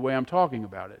it the way I'm talking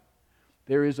about it.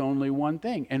 There is only one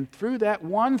thing. And through that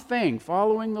one thing,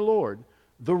 following the Lord,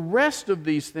 the rest of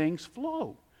these things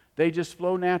flow. They just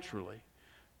flow naturally.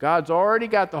 God's already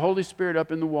got the Holy Spirit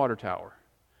up in the water tower.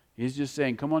 He's just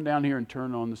saying, come on down here and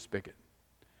turn on the spigot.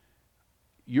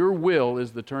 Your will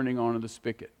is the turning on of the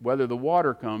spigot. Whether the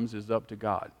water comes is up to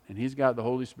God. And he's got the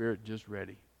Holy Spirit just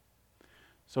ready.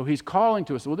 So he's calling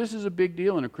to us. Well, this is a big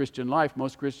deal in a Christian life.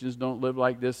 Most Christians don't live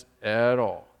like this at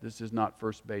all. This is not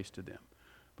first base to them.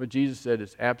 But Jesus said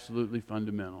it's absolutely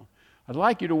fundamental. I'd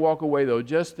like you to walk away, though,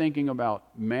 just thinking about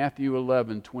Matthew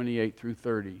 11, 28 through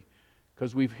 30.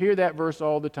 Because we hear that verse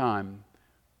all the time.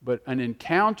 But an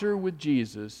encounter with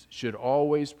Jesus should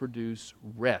always produce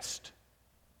rest.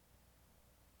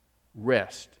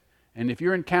 Rest. And if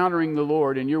you're encountering the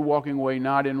Lord and you're walking away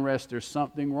not in rest, there's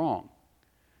something wrong.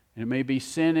 And it may be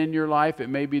sin in your life. It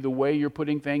may be the way you're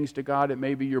putting things to God. It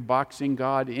may be you're boxing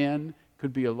God in. It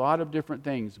could be a lot of different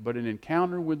things. But an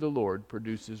encounter with the Lord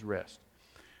produces rest.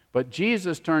 But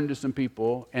Jesus turned to some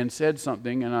people and said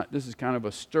something, and this is kind of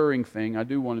a stirring thing. I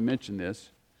do want to mention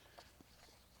this.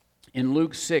 In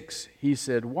Luke 6, he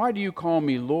said, "Why do you call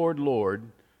me Lord, Lord,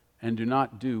 and do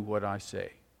not do what I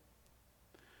say?"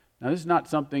 Now, this is not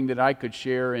something that I could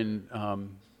share and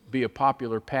be a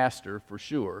popular pastor for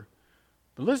sure.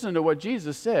 But listen to what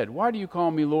Jesus said. Why do you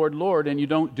call me Lord, Lord, and you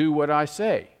don't do what I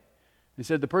say? He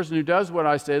said, the person who does what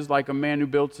I say is like a man who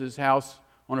builds his house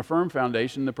on a firm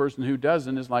foundation. The person who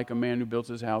doesn't is like a man who builds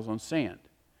his house on sand.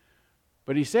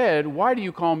 But he said, why do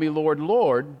you call me Lord,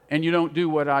 Lord, and you don't do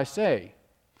what I say?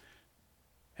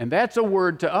 And that's a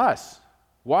word to us.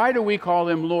 Why do we call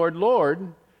him Lord,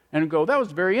 Lord, and go, that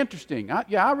was very interesting.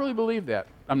 I really believe that.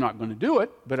 I'm not going to do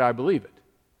it, but I believe it.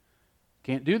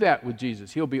 Can't do that with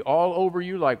Jesus. He'll be all over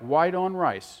you like white on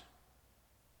rice.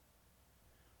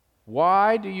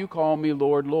 Why do you call me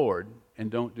Lord, Lord, and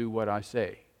don't do what I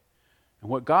say? And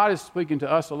what God is speaking to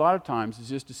us a lot of times is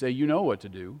just to say, you know what to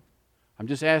do. I'm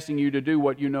just asking you to do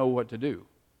what you know what to do.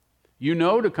 You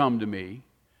know to come to me.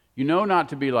 You know not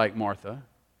to be like Martha.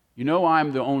 You know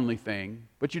I'm the only thing,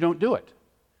 but you don't do it.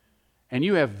 And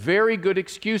you have very good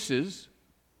excuses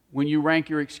when you rank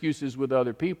your excuses with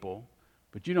other people,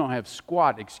 but you don't have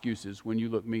squat excuses when you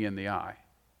look me in the eye.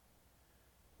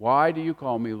 Why do you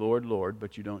call me Lord, Lord,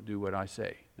 but you don't do what I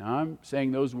say? Now, I'm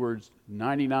saying those words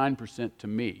 99% to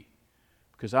me,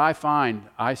 because I find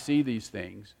I see these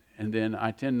things, and then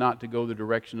I tend not to go the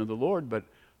direction of the Lord, but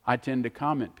I tend to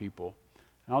comment people.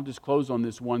 And I'll just close on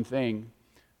this one thing.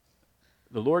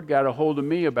 The Lord got a hold of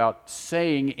me about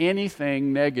saying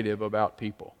anything negative about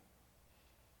people.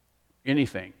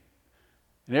 Anything.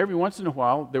 And every once in a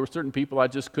while, there were certain people I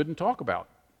just couldn't talk about,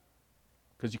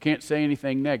 because you can't say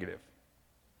anything negative.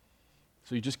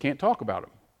 So you just can't talk about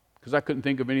them, because I couldn't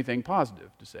think of anything positive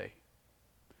to say.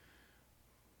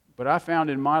 But I found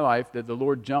in my life that the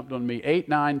Lord jumped on me 8,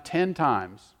 9, 10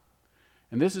 times.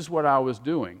 And this is what I was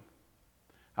doing.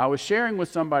 I was sharing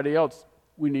with somebody else,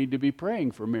 we need to be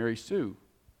praying for Mary Sue.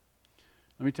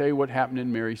 Let me tell you what happened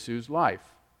in Mary Sue's life.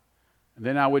 And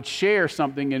then I would share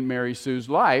something in Mary Sue's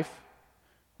life,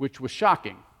 which was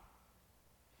shocking.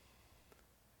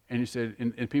 And he said,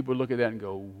 and people would look at that and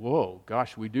go, whoa,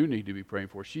 gosh, we do need to be praying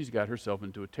for her. She's got herself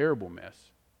into a terrible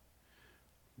mess.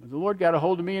 But the Lord got a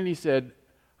hold of me and he said,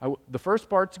 the first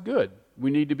part's good. We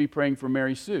need to be praying for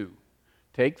Mary Sue.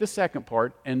 Take the second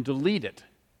part and delete it.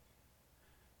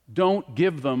 Don't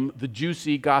give them the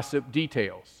juicy gossip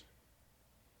details.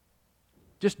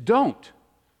 Just don't.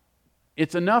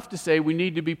 It's enough to say we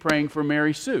need to be praying for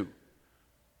Mary Sue.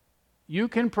 You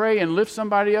can pray and lift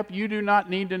somebody up. You do not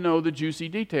need to know the juicy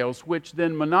details, which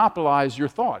then monopolize your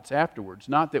thoughts afterwards.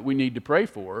 Not that we need to pray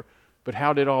for her, but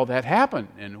how did all that happen?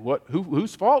 And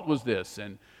whose fault was this?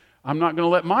 And I'm not going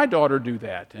to let my daughter do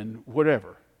that, and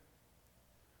whatever.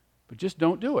 But just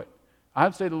don't do it.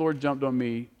 I'd say the Lord jumped on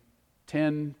me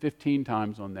 10, 15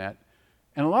 times on that.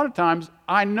 And a lot of times,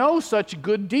 I know such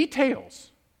good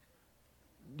details.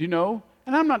 You know?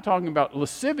 And I'm not talking about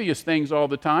lascivious things all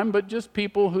the time, but just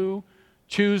people who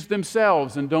choose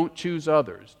themselves and don't choose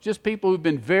others. Just people who've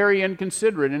been very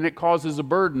inconsiderate, and it causes a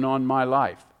burden on my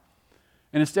life.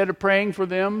 And instead of praying for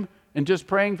them and just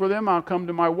praying for them, I'll come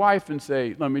to my wife and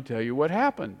say, let me tell you what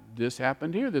happened. This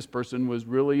happened here. This person was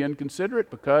really inconsiderate.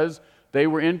 Because they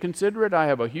were inconsiderate, I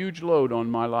have a huge load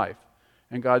on my life.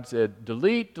 And God said,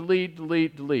 delete, delete,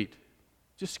 delete, delete.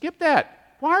 Just skip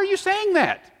that. Why are you saying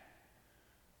that?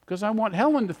 Because I want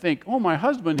Helen to think, oh, my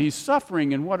husband, he's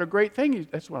suffering, and what a great thing.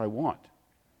 That's what I want.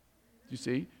 You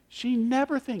see? She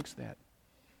never thinks that.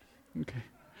 Okay.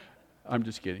 I'm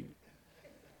just kidding.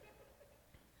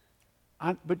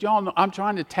 But y'all know, I'm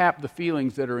trying to tap the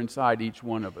feelings that are inside each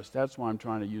one of us. That's why I'm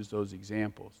trying to use those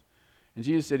examples. And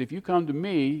Jesus said, if you come to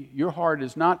me, your heart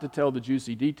is not to tell the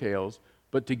juicy details,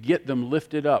 but to get them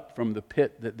lifted up from the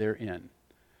pit that they're in.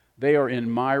 They are in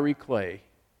miry clay.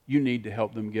 You need to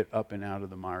help them get up and out of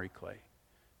the miry clay.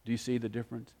 Do you see the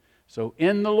difference? So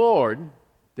in the Lord,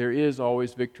 there is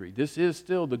always victory. This is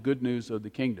still the good news of the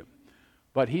kingdom.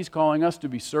 But He's calling us to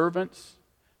be servants,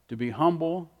 to be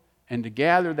humble, and to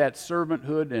gather that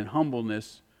servanthood and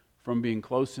humbleness from being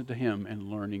close to Him and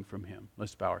learning from Him.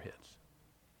 Let's bow our heads.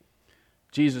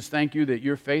 Jesus, thank you that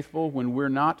you're faithful when we're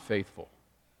not faithful.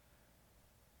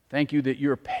 Thank you that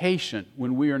you're patient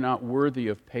when we are not worthy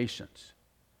of patience.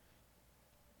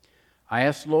 I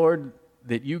ask, Lord,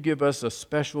 that you give us a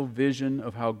special vision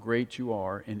of how great you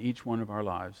are in each one of our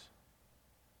lives,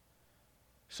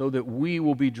 so that we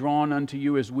will be drawn unto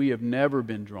you as we have never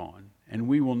been drawn, and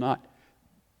we will not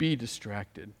be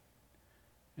distracted.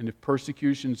 And if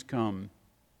persecutions come,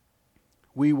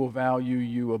 we will value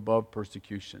you above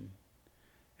persecution.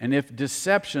 And if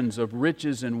deceptions of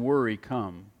riches and worry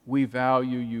come, we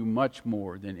value you much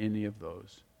more than any of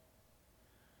those.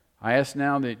 I ask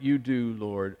now that you do,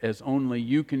 Lord, as only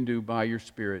you can do by your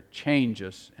Spirit, change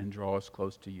us and draw us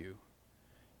close to you.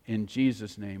 In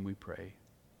Jesus' name we pray.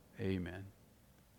 Amen.